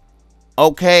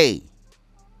 Okay.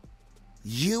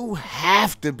 You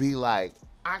have to be like,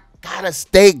 I gotta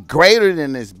stay greater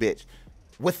than this bitch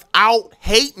without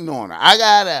hating on her.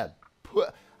 I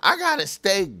gotta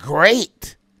stay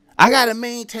great. I gotta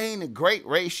maintain a great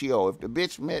ratio. If the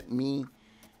bitch met me,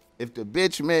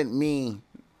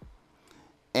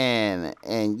 and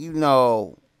you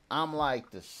know, I'm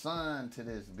like the son to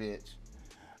this bitch.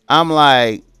 I'm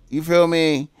like, you feel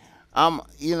me? I'm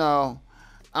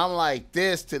like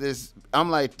this to this.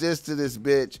 I'm like this to this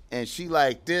bitch, and she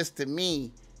like this to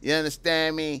me. You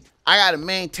understand me? I gotta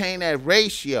maintain that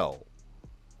ratio.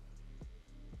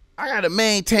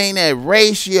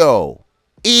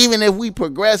 Even if we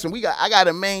progress, and I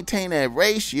gotta maintain that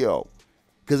ratio.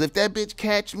 Cause if that bitch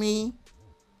catch me,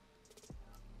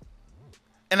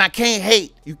 and I can't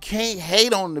hate. You can't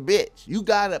hate on the bitch.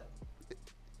 Niggas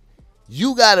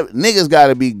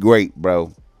gotta be great,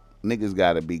 bro. Niggas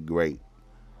gotta be great.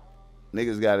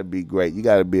 You gotta be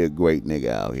a great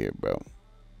nigga out here, bro.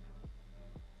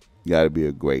 You gotta be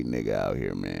a great nigga out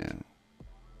here, man.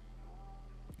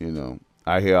 You know,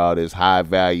 I hear all this high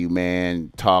value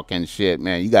man talking shit,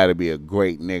 man. You gotta be a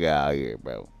great nigga out here,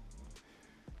 bro.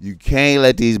 You can't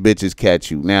let these bitches catch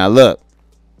you. Now look.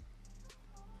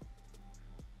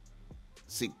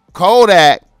 See,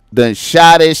 Kodak done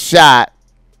shot his shot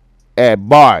at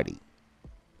Barty.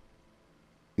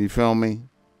 You feel me?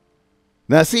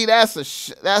 Now see, that's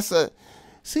that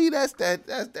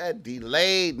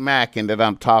delayed macking that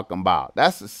I'm talking about.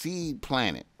 That's a seed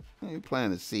planted. You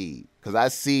plant a seed. Cause I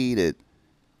see that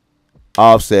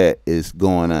Offset is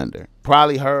going under.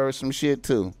 Probably heard some shit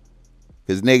too.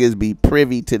 Cause niggas be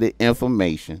privy to the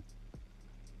information.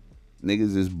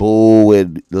 Niggas is bull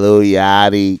with Lil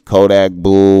Yachty. Kodak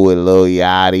bull with Lil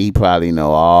Yachty. He probably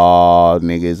know all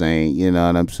niggas ain't, you know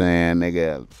what I'm saying?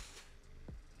 Nigga.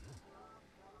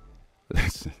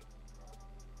 Listen.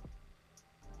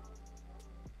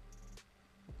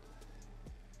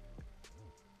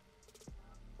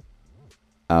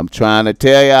 I'm trying to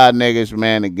tell y'all niggas,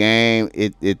 man, the game,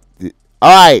 it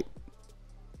all right.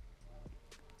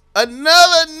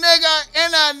 Another nigga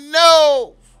and I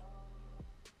know.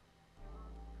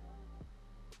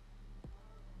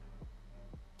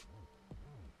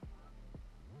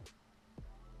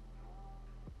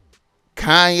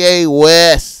 Kanye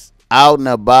West out and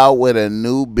about with a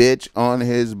new bitch on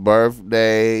his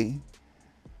birthday.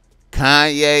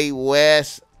 Kanye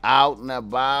West out and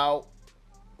about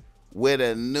with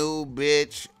a new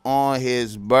bitch on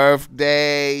his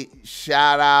birthday.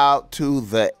 Shout out to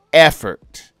the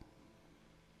effort.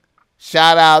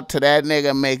 Shout out to that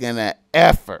nigga making an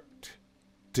effort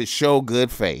to show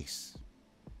good face.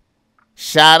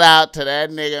 Shout out to that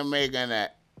nigga making an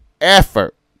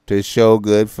effort to show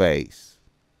good face.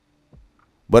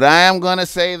 But I am going to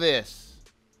say this.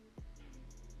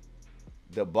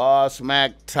 The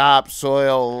Bossmack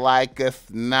topsoil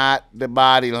liketh not the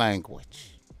body language.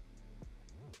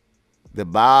 The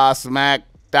Bossmack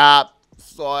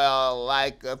topsoil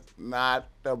liketh not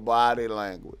the body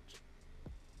language.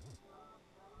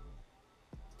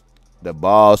 The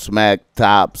Bossmack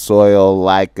topsoil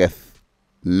liketh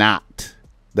not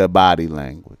the body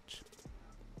language.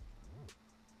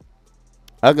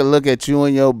 I could look at you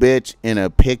and your bitch in a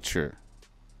picture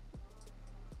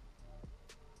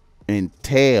and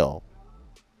tell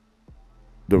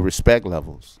the respect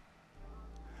levels.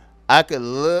 I could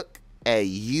look at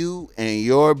you and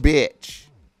your bitch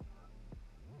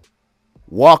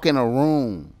walk in a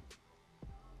room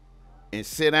and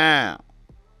sit down,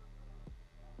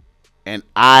 and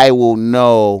I will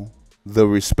know the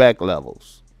respect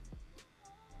levels.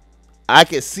 I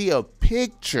could see a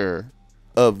picture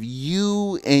of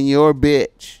you and your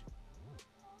bitch,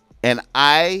 and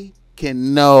I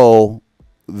can know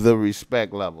the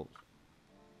respect levels.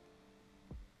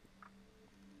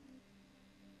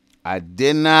 I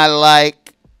did not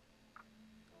like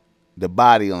the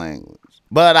body language,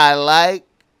 but I like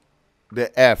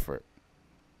the effort.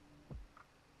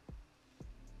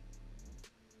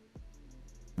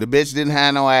 The bitch didn't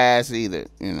have no ass either,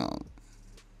 you know.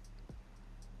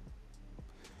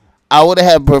 I would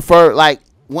have preferred, like,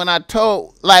 when I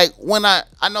told, like, when I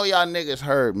know y'all niggas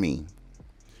heard me.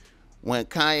 When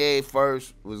Kanye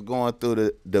first was going through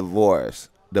the divorce,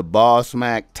 the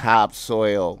Bossmack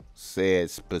Topsoil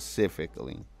said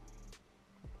specifically,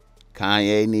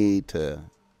 Kanye need to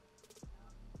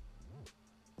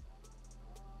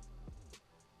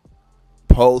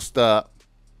post up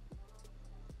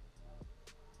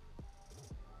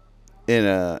in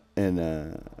a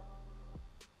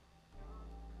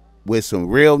with some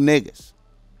real niggas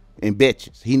and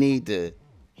bitches. He need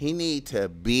to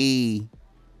be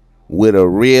with a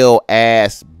real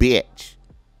ass bitch.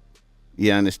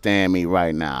 You understand me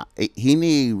right now? He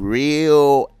need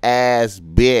real ass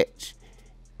bitch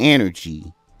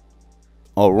energy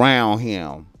around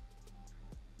him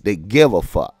to give a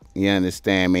fuck. You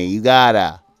understand me? You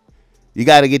gotta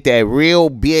get that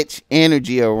real bitch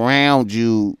energy around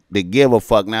you to give a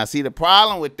fuck. Now, see, the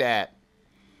problem with that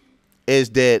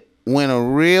is that when a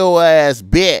real ass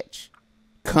bitch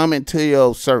come into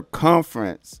your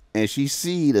circumference and she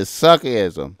see the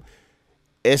suckism,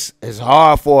 it's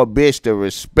hard for a bitch to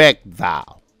respect thou.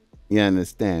 You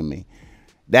understand me?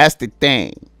 That's the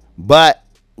thing. But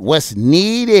what's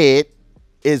needed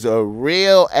is a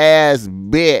real ass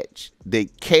bitch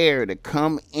that care to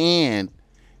come in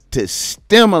to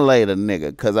stimulate a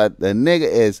nigga. Cause the nigga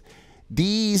is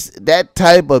that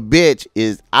type of bitch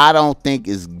is, I don't think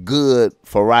is good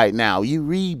for right now. You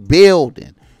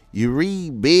rebuilding. You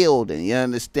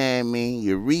understand me?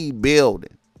 You're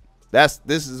rebuilding.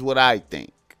 This is what I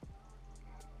think.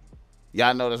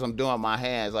 Y'all notice I'm doing my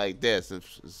hands like this.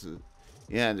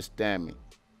 You understand me?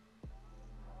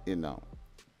 You know.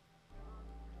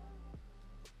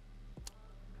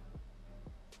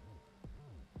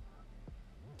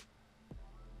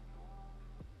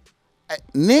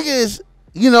 Niggas,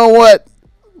 you know what?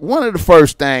 One of the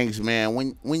first things, man,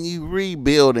 when you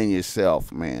rebuilding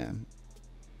yourself, man,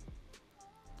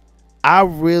 I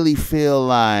really feel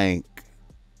like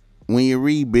when you're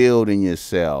rebuilding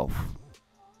yourself,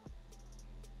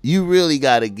 you really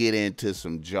got to get into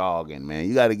some jogging, man.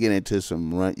 You got to get into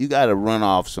some run. You got to run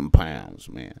off some pounds,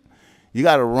 man. You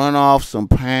got to run off some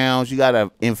pounds. You got to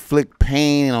inflict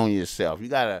pain on yourself. You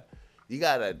got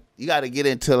to get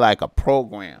into like a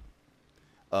program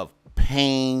of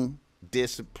pain,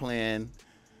 discipline,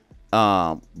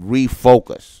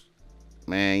 refocus.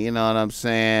 Man, you know what I'm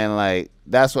saying? Like,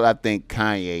 that's what I think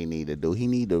Kanye need to do. He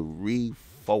need to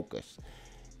refocus.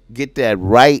 Get that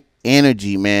right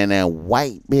energy, man, that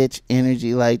white bitch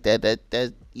energy like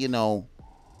that you know,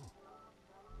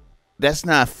 that's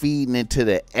not feeding into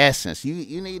the essence.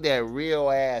 You need that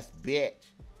real ass bitch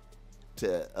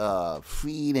to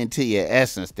feed into your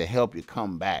essence to help you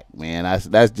come back, man.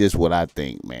 That's just what I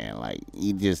think, man. Like,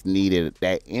 you just needed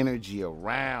that energy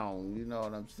around, you know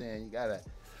what I'm saying? You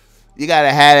gotta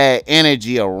have that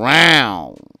energy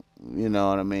around, you know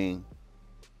what I mean?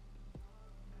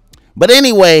 But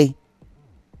anyway,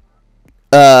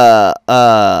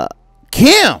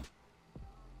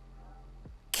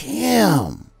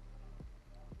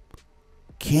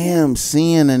 Kim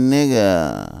seeing a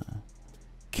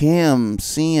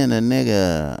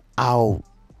nigga out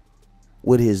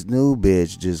with his new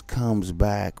bitch just comes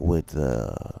back with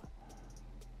the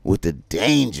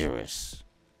dangerous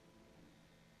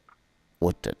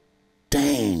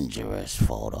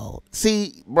photo.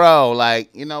 See, bro,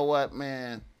 like, you know what,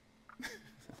 man?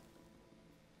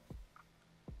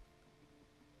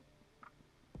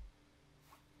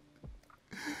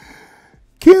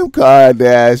 Kim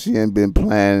Kardashian been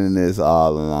planning this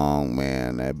all along,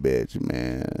 man. That bitch,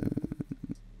 man.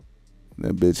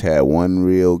 That bitch had one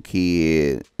real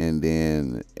kid, and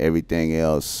then everything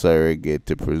else surrogate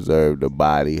to preserve the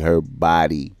body. Her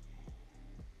body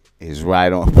is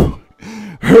right on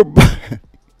her body.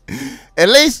 At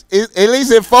least it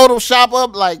Photoshop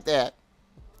up like that.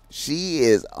 She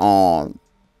is on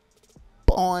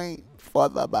point for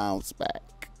the bounce back.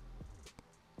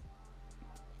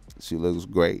 She looks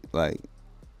great. Like,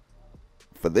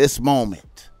 for this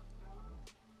moment,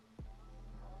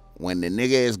 when the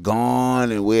nigga is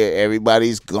gone and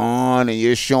everybody's gone and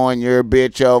you're showing your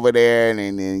bitch over there,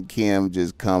 and then Kim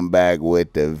just come back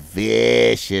with the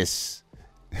vicious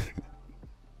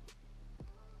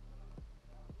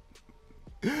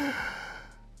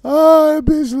Oh, that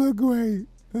bitch look great.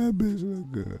 That bitch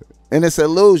look good. And it's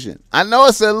illusion. I know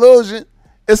it's an illusion.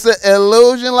 It's an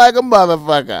illusion like a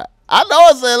motherfucker. I know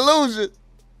it's an illusion.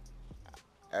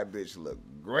 That bitch look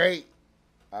great.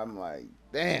 I'm like,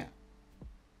 damn.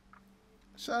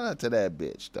 Shout out to that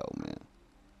bitch though, man.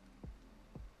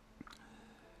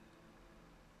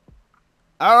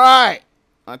 All right.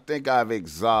 I think I've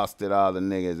exhausted all the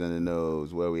niggas in the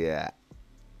news. Where we at?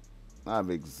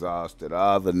 I've exhausted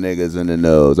all the niggas in the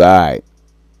news. All right.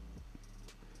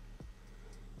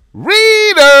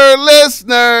 Reader,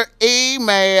 listener,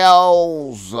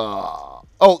 emails.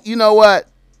 Oh, you know what?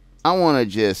 I want to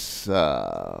just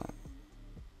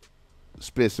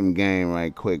spit some game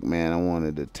right quick, man. I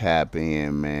wanted to tap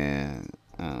in, man.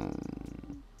 I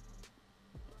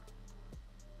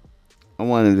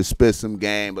wanted to spit some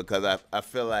game because I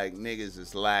feel like niggas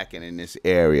is lacking in this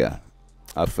area.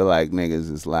 I feel like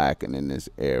niggas is lacking in this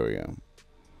area.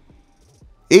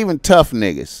 Even tough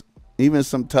niggas. Even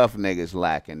some tough niggas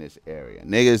lack in this area.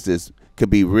 Niggas just could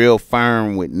be real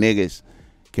firm with niggas.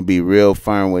 Can be real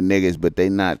firm with niggas, but they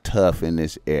not tough in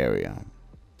this area.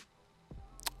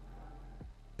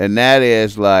 And that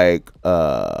is like,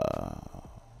 how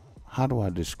do I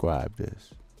describe this?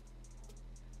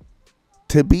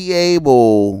 To be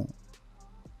able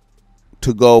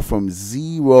to go from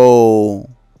 0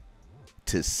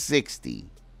 to 60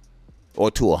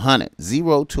 or to 100,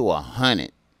 0 to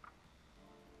 100,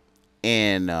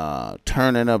 and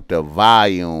turning up the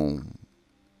volume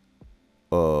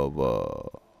of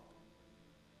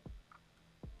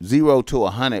 0 to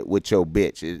 100 with your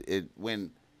bitch.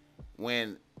 When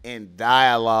in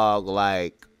dialogue,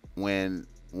 like when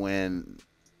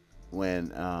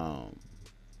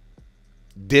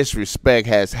disrespect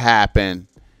has happened,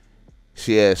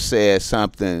 she has said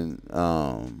something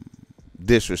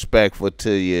disrespectful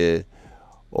to you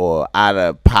or out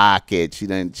of pocket. She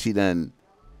done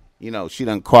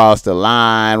crossed the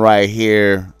line right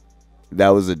here. That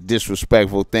was a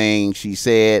disrespectful thing she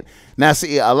said. Now,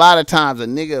 see, a lot of times a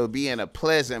nigga will be in a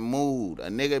pleasant mood. A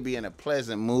nigga be in a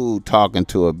pleasant mood talking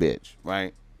to a bitch,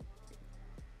 right?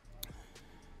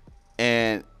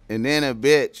 And then a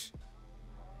bitch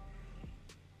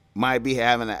might be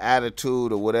having an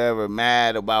attitude or whatever,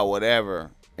 mad about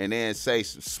whatever, and then say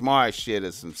some smart shit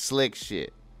or some slick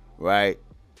shit, right?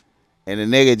 And the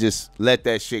nigga just let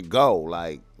that shit go,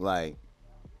 like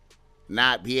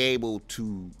not be able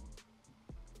to,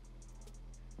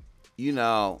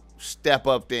 step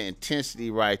up the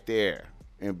intensity right there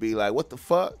and be like, what the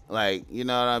fuck? Like, you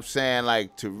know what I'm saying?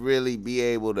 Like, to really be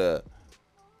able to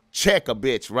check a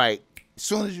bitch, right? As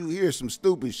soon as you hear some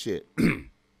stupid shit.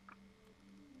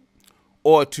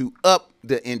 Or to up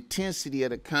the intensity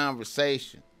of the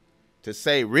conversation. To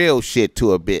say real shit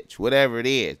to a bitch, whatever it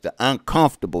is, the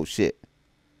uncomfortable shit.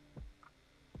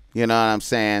 You know what I'm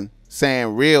saying?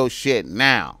 Saying real shit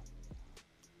now.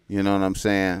 You know what I'm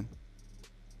saying?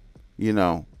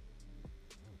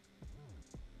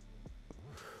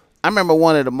 I remember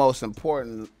one of the most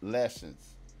important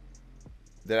lessons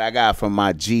that I got from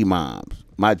my G-moms.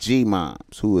 My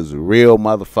G-moms, who is a real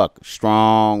motherfucker.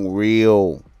 Strong,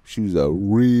 real. She was a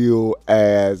real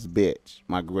ass bitch.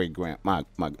 My great-grandmother,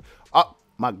 my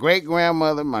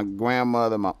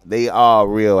grandmother, they all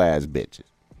real ass bitches.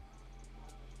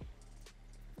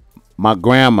 My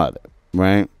grandmother,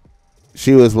 right?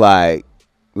 She was like,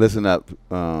 listen up.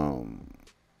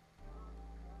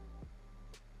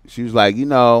 She was like,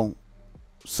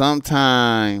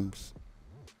 sometimes,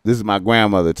 this is my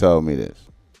grandmother told me this.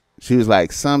 She was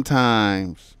like,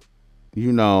 sometimes,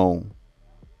 your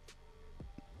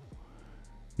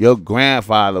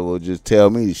grandfather will just tell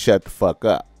me to shut the fuck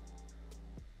up.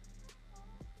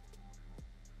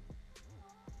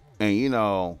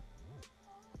 And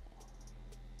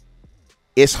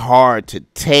it's hard to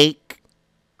take,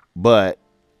 but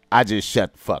I just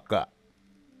shut the fuck up.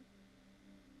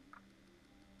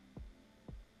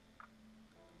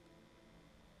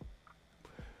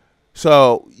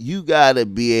 So you gotta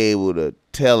be able to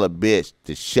tell a bitch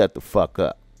to shut the fuck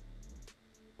up.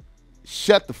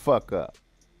 Shut the fuck up.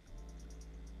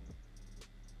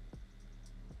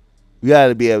 You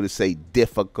gotta be able to say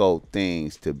difficult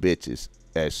things to bitches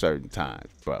at certain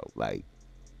times, bro. Like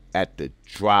at the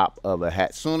drop of a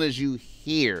hat. Soon as you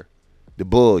hear the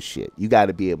bullshit, you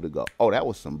gotta be able to go, oh, that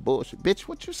was some bullshit. Bitch,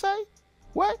 what you say?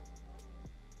 What?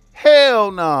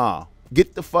 Hell no.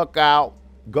 Get the fuck out.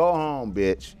 Go home,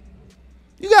 bitch.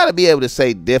 You got to be able to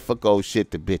say difficult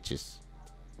shit to bitches.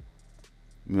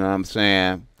 You know what I'm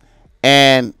saying?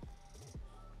 And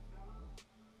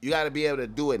you got to be able to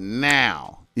do it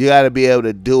now. You got to be able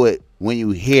to do it when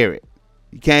you hear it.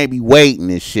 You can't be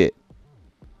waiting and shit.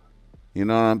 You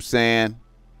know what I'm saying?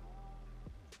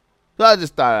 So I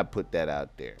just thought I'd put that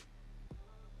out there.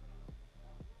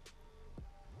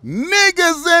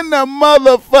 Niggas in the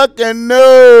motherfucking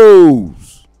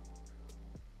news.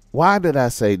 Why did I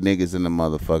say niggas in the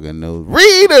motherfucking news?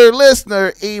 Reader,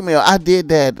 listener, email. I did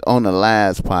that on the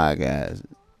last podcast.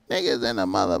 Niggas in the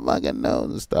motherfucking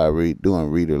news. And start doing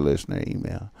reader, listener,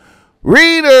 email.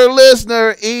 Reader,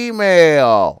 listener,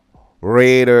 email.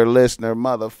 Reader, listener,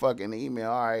 motherfucking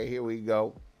email. All right, here we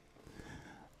go.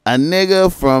 A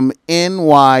nigga from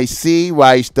NYC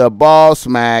writes to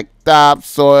Bossmack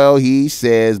topsoil. He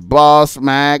says,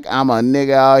 Bossmack, I'm a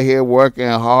nigga out here working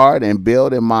hard and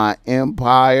building my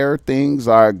empire. Things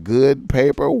are good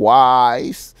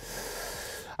paper-wise.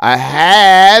 I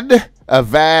had a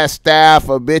vast staff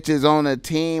of bitches on the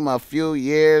team a few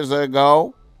years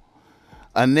ago.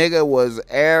 A nigga was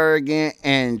arrogant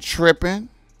and tripping.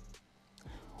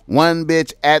 One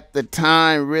bitch at the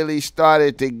time really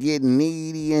started to get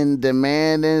needy and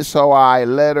demanding, so I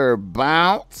let her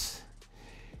bounce.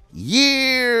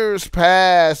 Years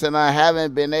passed and I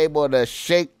haven't been able to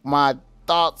shake my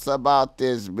thoughts about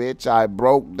this bitch. I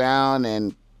broke down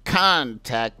and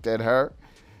contacted her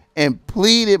and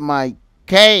pleaded my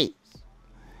case.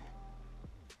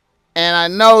 And I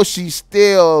know she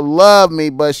still loved me,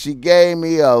 but she gave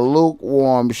me a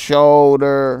lukewarm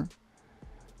shoulder.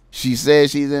 She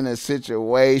says she's in a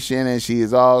situation and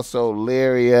she's also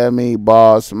leery of me.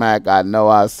 Bossmack, I know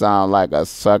I sound like a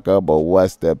sucker, but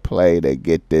what's the play to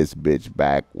get this bitch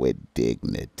back with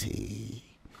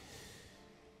dignity?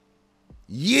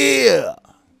 Yeah.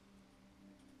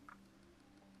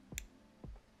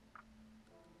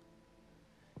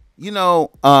 You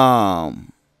know,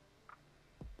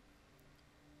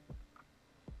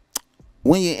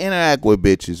 when you interact with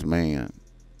bitches, man,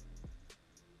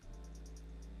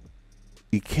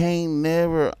 you can't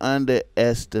never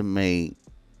underestimate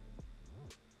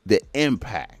the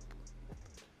impact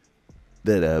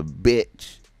that a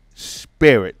bitch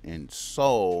spirit and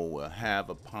soul will have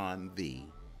upon thee.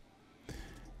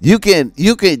 You can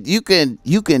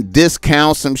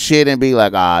discount some shit and be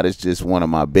like, this just one of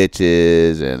my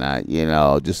bitches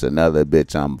and just another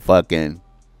bitch I'm fucking.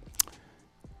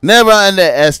 Never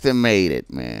underestimate it,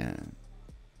 man.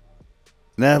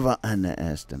 Never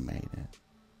underestimate it.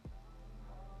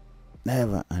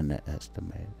 Never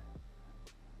underestimate it.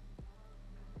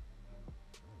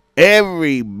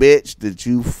 Every bitch that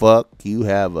you fuck, you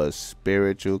have a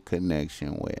spiritual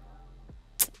connection with.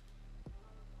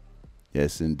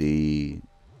 Yes, indeed.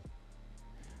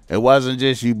 It wasn't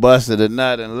just you busted a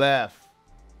nut and left.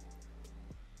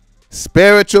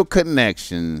 Spiritual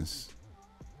connections.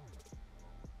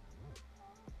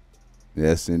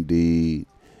 Yes, indeed.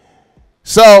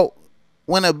 So,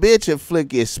 when a bitch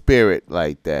afflict your spirit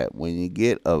like that, when you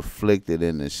get afflicted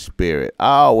in the spirit,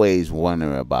 I always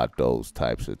wonder about those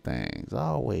types of things. I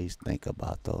always think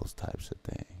about those types of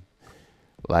things.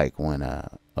 Like when a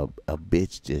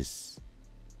bitch just,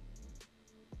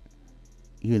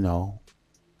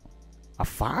 I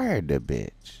fired the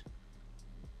bitch.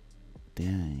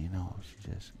 Then, she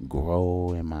just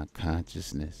grow in my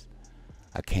consciousness.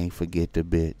 I can't forget the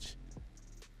bitch.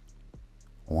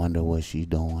 Wonder what she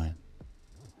doing.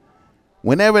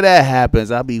 Whenever that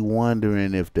happens, I be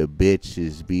wondering if the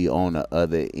bitches be on the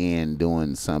other end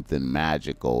doing something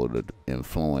magical to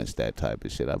influence that type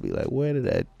of shit. I be like, where did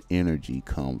that energy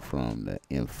come from? The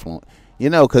influence,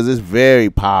 because it's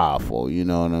very powerful. You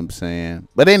know what I'm saying?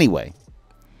 But anyway,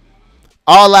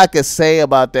 all I can say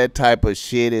about that type of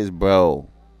shit is, bro,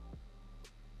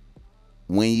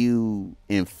 when you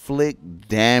inflict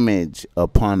damage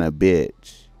upon a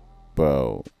bitch,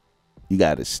 bro, you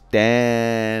got to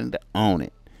stand on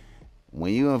it.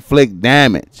 When you inflict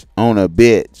damage on a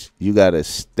bitch, you got to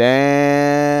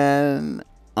stand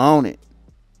on it.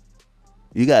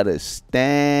 You got to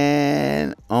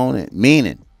stand on it.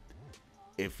 Meaning,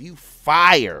 if you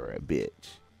fire a bitch,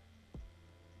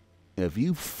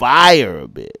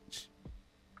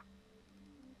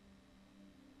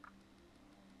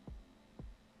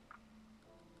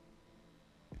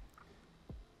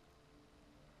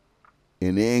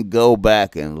 and then go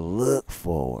back and look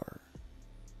for her,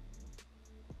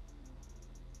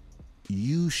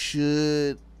 you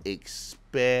should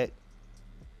expect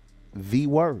the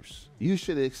worst. You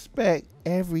should expect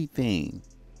everything.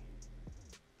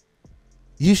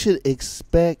 You should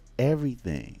expect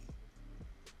everything.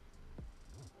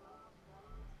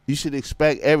 You should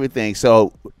expect everything.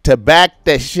 So to back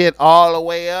that shit all the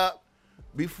way up,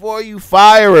 before you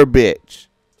fire a bitch,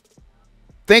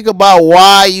 think about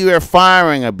why you are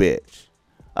firing a bitch.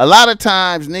 A lot of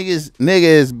times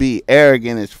niggas be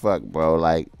arrogant as fuck, bro.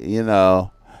 Like,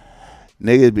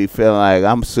 Niggas be feeling like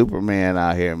I'm Superman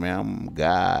out here, man. I'm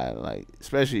God. Like,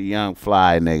 especially young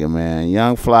fly nigga, man.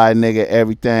 Young fly nigga,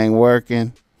 everything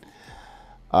working.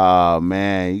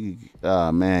 Man,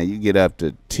 you get up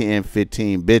to 10,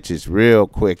 15 bitches real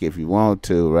quick if you want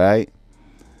to, right?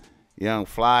 Young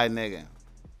fly nigga.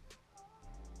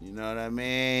 You know what I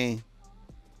mean?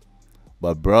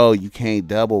 But bro, you can't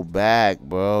double back,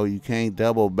 bro. You can't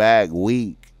double back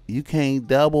weak. You can't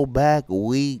double back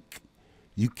weak.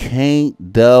 You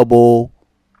can't double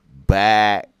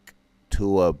back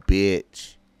to a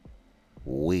bitch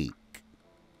weak.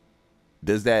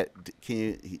 Does that,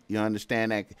 can you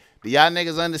understand that? Do y'all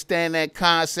niggas understand that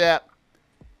concept?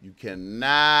 You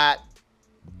cannot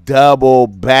double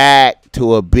back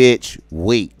to a bitch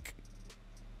weak.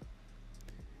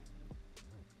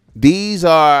 These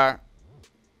are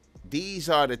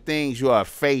the things you are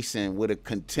facing with a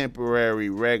contemporary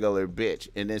regular bitch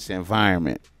in this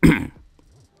environment.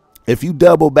 If you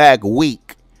double back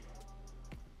weak,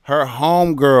 her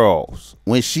homegirls,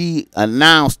 when she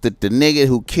announced that the nigga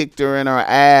who kicked her in her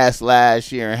ass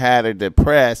last year and had her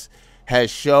depressed has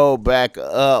showed back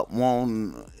up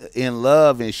in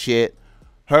love and shit,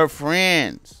 her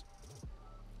friends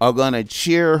are gonna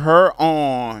cheer her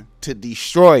on to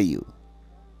destroy you.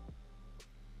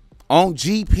 On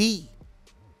GP.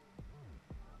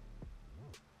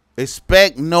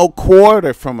 Expect no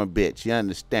quarter from a bitch. You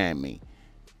understand me?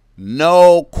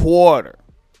 No quarter.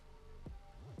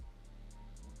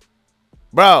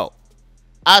 Bro,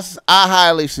 I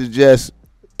highly suggest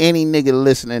any nigga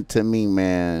listening to me,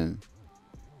 man,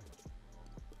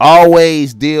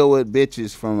 always deal with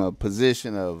bitches from a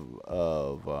position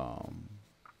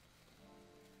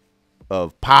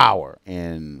of power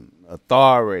and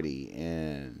authority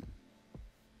and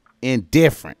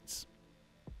indifference.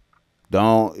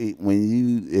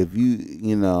 If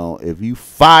you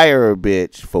fire a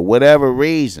bitch for whatever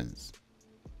reasons,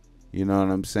 you know what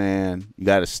I'm saying, you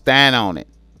got to stand on it.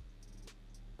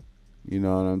 You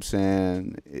know what I'm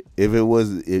saying? If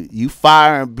you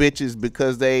firing bitches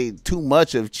because they too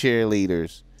much of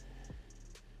cheerleaders,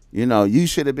 you know, you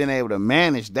should have been able to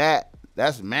manage that.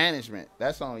 That's management.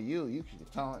 That's on you. You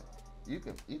could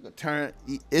turn.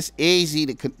 It's easy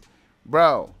to,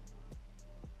 bro.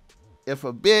 If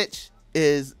a bitch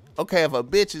is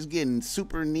getting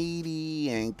super needy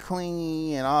and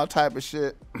clingy and all type of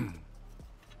shit,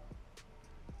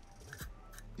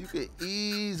 you could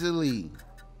easily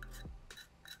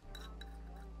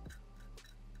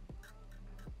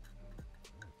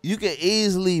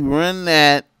run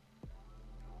that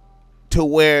to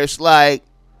where it's like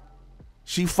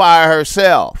she fire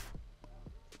herself.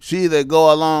 She either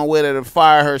go along with it or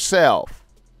fire herself.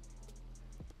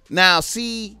 Now,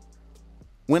 see,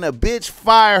 when a bitch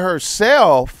fire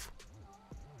herself,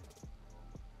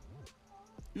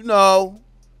 you know,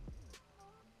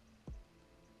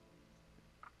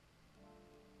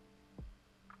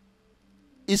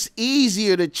 it's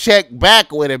easier to check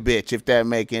back with a bitch, if that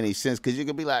make any sense, because you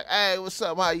could be like, hey, what's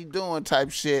up, how you doing, type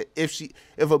shit. If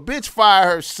a bitch fire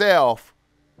herself,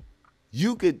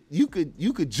 you could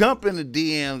jump in the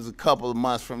DMs a couple of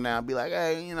months from now and be like,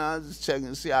 hey, you know, I was just checking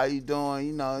to see how you doing.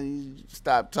 You know, you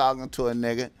stop talking to a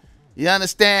nigga. You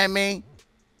understand me?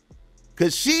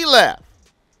 Cause she left.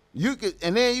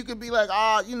 And then you could be like,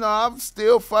 oh, you know, I'm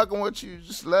still fucking with you. You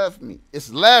just left me. It's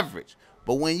leverage.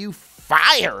 But when you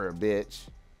fire a bitch,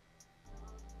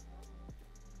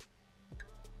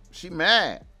 she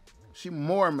mad. She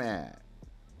more mad.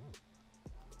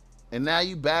 And now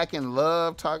you back in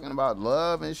love, talking about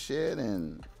love and shit,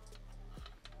 and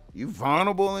you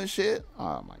vulnerable and shit.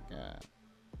 Oh my God.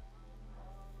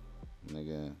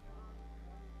 Nigga.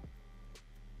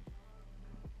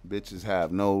 Bitches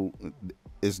have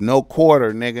it's no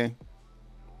quarter, nigga.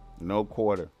 No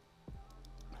quarter.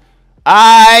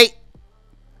 Alright.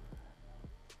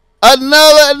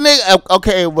 Another nigga.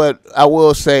 Okay, but I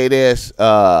will say this.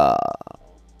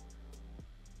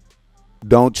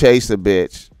 Don't chase a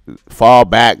bitch. Fall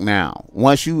back now.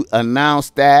 Once you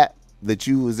announce that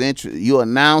you was interested, you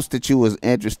announced that you was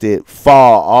interested,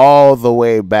 fall all the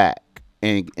way back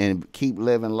and keep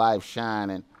living life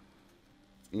shining,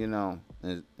 you know,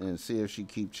 and see if she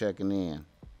keep checking in.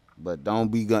 But don't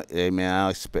be hey man,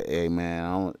 I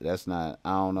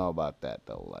don't know about that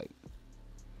though. Like,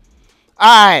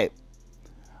 alright.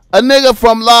 A nigga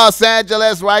from Los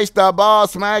Angeles writes to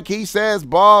Bossmack. He says,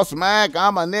 Bossmack,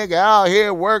 I'm a nigga out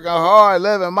here working hard,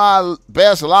 living my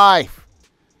best life.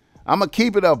 I'ma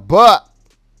keep it a buck.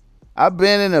 I've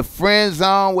been in a friend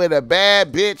zone with a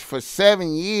bad bitch for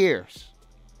 7 years.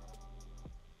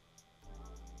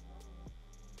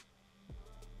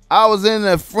 I was in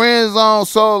the friend zone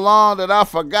so long that I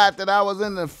forgot that I was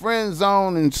in the friend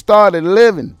zone and started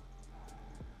living.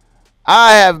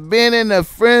 I have been in the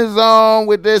friend zone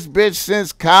with this bitch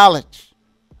since college.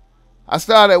 I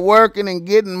started working and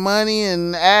getting money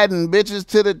and adding bitches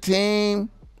to the team.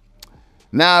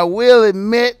 Now, I will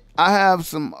admit I have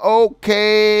some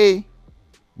okay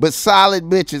but solid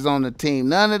bitches on the team.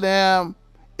 None of them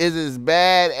is as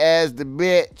bad as the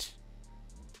bitch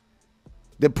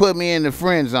that put me in the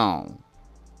friend zone.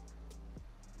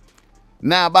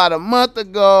 Now, about a month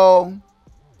ago,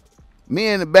 me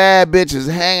and the bad bitch is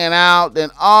hanging out. Then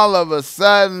all of a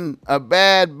sudden, me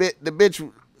and the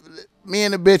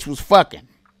bitch was fucking.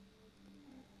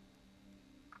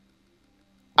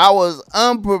 I was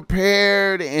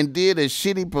unprepared and did a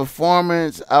shitty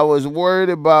performance. I was worried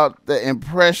about the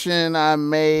impression I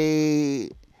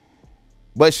made,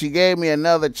 but she gave me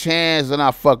another chance and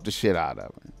I fucked the shit out of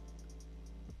her.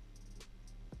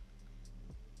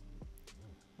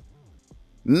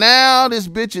 Now this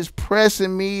bitch is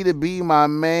pressing me to be my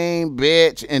main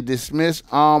bitch and dismiss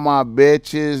all my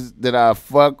bitches that I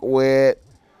fuck with.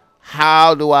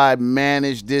 How do I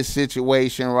manage this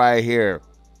situation right here?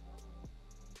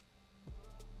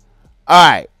 All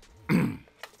right.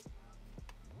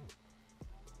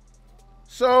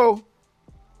 So,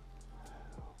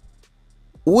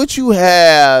 what you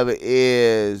have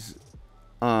is,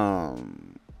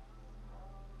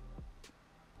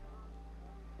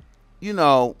 you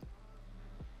know,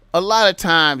 a lot of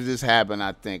times this happen,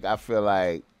 I think. I feel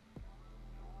like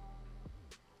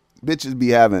bitches be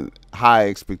having high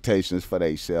expectations for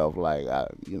themselves. Like,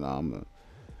 I'm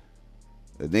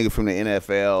a nigga from the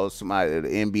NFL, somebody at the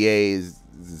NBA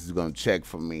is gonna check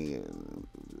for me.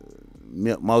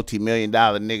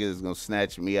 Multi-million-dollar niggas is gonna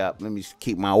snatch me up. Let me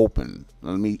keep my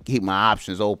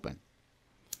options open.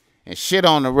 And shit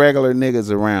on the regular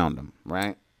niggas around them,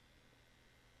 right?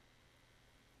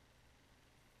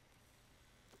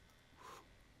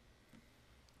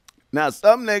 Now,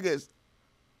 some niggas,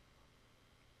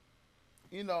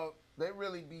 they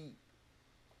really be,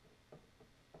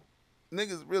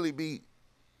 niggas really be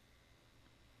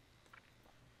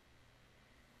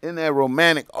in that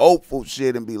romantic, hopeful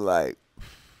shit and be like,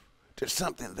 there's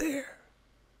something there.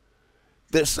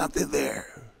 There's something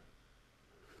there.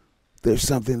 There's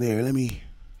something there. Let me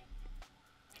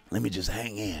just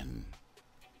hang in.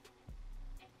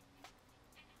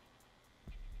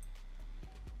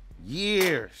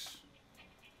 Years.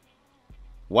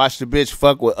 Watch the bitch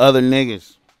fuck with other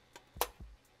niggas.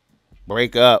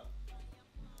 Break up.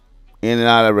 In and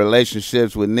out of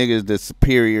relationships with niggas that's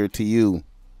superior to you.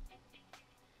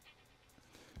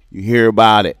 You hear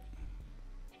about it.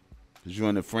 Because you're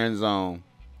in the friend zone.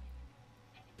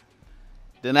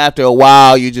 Then after a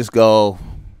while, you just go,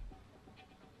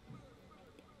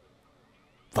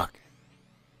 fuck it.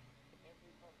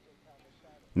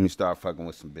 Let me start fucking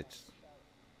with some bitches.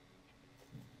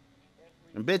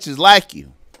 And bitches like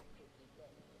you.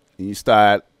 And you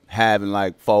start having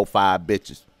like 4 or 5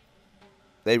 bitches.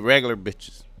 They regular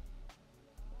bitches.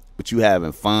 But you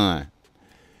having fun.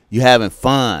 You having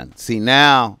fun. See,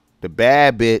 now the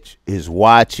bad bitch is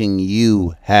watching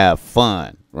you have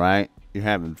fun, right? You're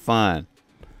having fun.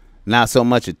 Not so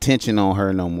much attention on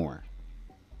her no more.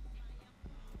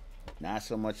 Not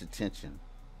so much attention.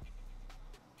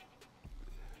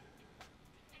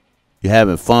 You're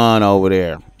having fun over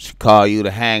there. She call you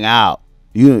to hang out.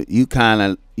 You kind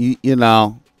of you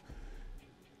know.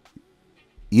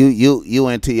 You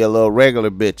into your little regular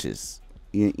bitches.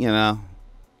 You know.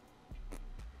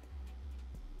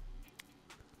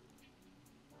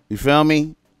 You feel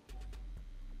me?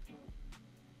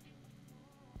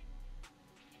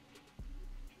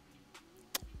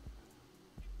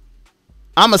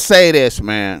 I'ma say this,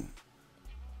 man.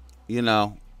 You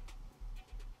know.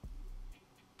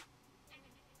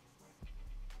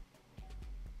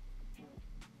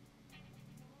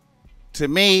 To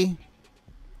me,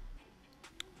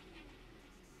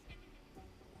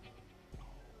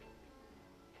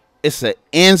 it's an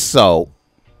insult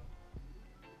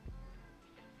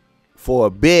for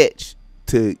a bitch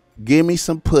to give me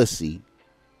some pussy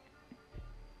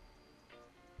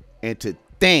and to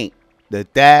think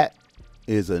that that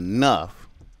is enough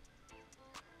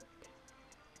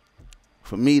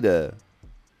for me to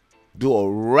do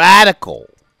a radical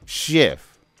shift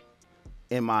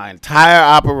in my entire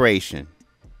operation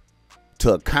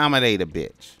to accommodate a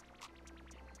bitch.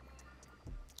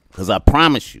 Because I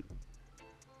promise you,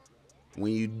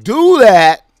 when you do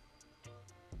that,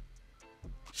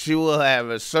 she will have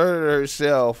asserted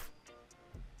herself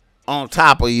on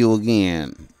top of you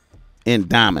again in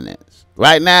dominance.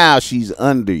 Right now, she's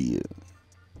under you.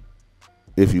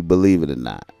 if you believe it or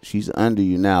not. She's under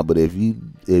you now, but if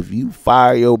you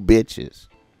fire your bitches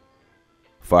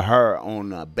for her on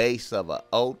the base of an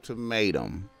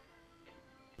ultimatum,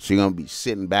 she gonna be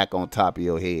sitting back on top of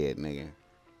your head, nigga.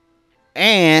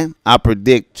 And I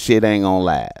predict shit ain't gonna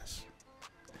last.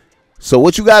 So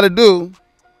what you gotta do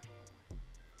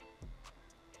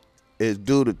is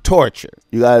do the torture.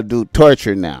 You gotta do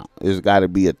torture now. It's gotta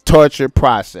be a torture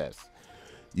process.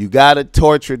 You gotta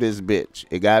torture this bitch.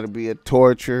 It gotta be a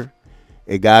torture.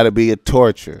 It gotta be a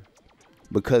torture.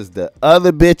 Because the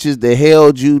other bitches that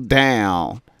held you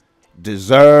down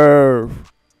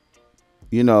deserve,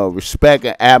 respect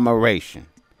and admiration.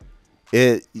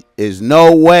 It is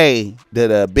no way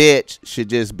that a bitch should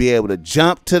just be able to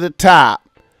jump to the top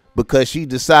because she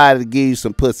decided to give you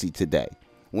some pussy today.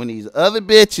 When these other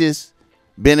bitches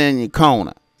been in your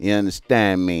corner, you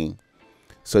understand me?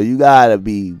 So you gotta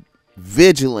be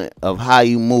vigilant of how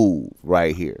you move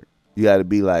right here. You gotta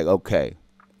be like, okay,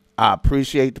 I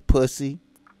appreciate the pussy.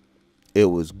 It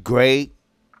was great.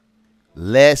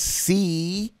 Let's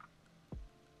see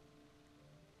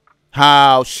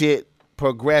how shit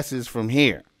progresses from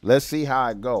here. Let's see how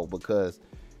it go, because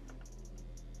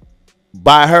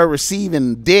by her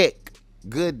receiving dick,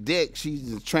 good dick,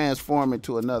 she's transforming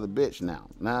to another bitch now.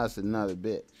 Now it's another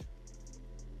bitch.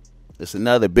 It's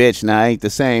another bitch now. Ain't the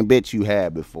same bitch you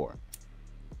had before.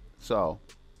 So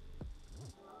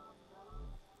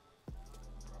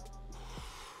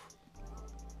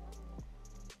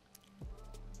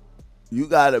you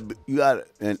gotta,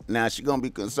 and now she gonna be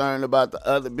concerned about the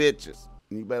other bitches.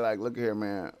 And you be like, look here,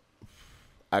 man.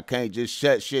 I can't just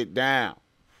shut shit down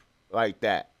like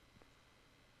that.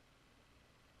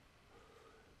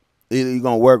 Either you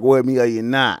gonna work with me or you're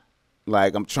not.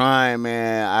 Like, I'm trying,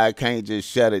 man. I can't just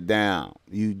shut it down.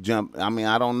 You jump. I mean,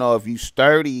 I don't know if you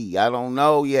sturdy. I don't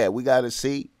know yet. We gotta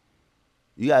see.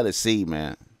 You gotta see,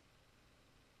 man.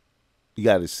 You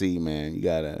gotta see, man.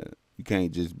 You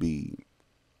can't just be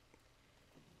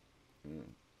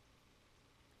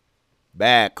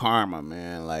bad karma,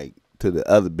 man, like to the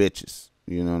other bitches.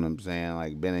 You know what I'm saying?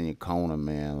 Like, been in your corner,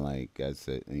 man. Like I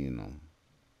said,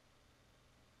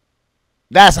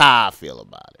 That's how I feel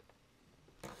about it.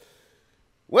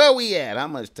 Where we at? How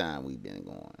much time we been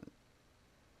going?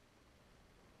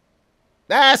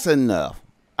 That's enough.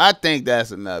 I think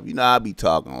that's enough. I be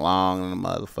talking long than a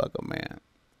motherfucker, man.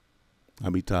 I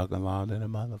be talking long than a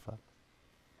motherfucker.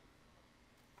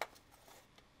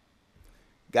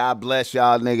 God bless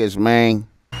y'all niggas, man.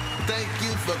 Thank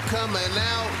you for coming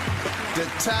out. The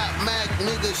Top Mac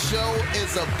Nigga Show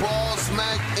is a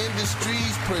Bossmack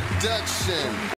Industries production.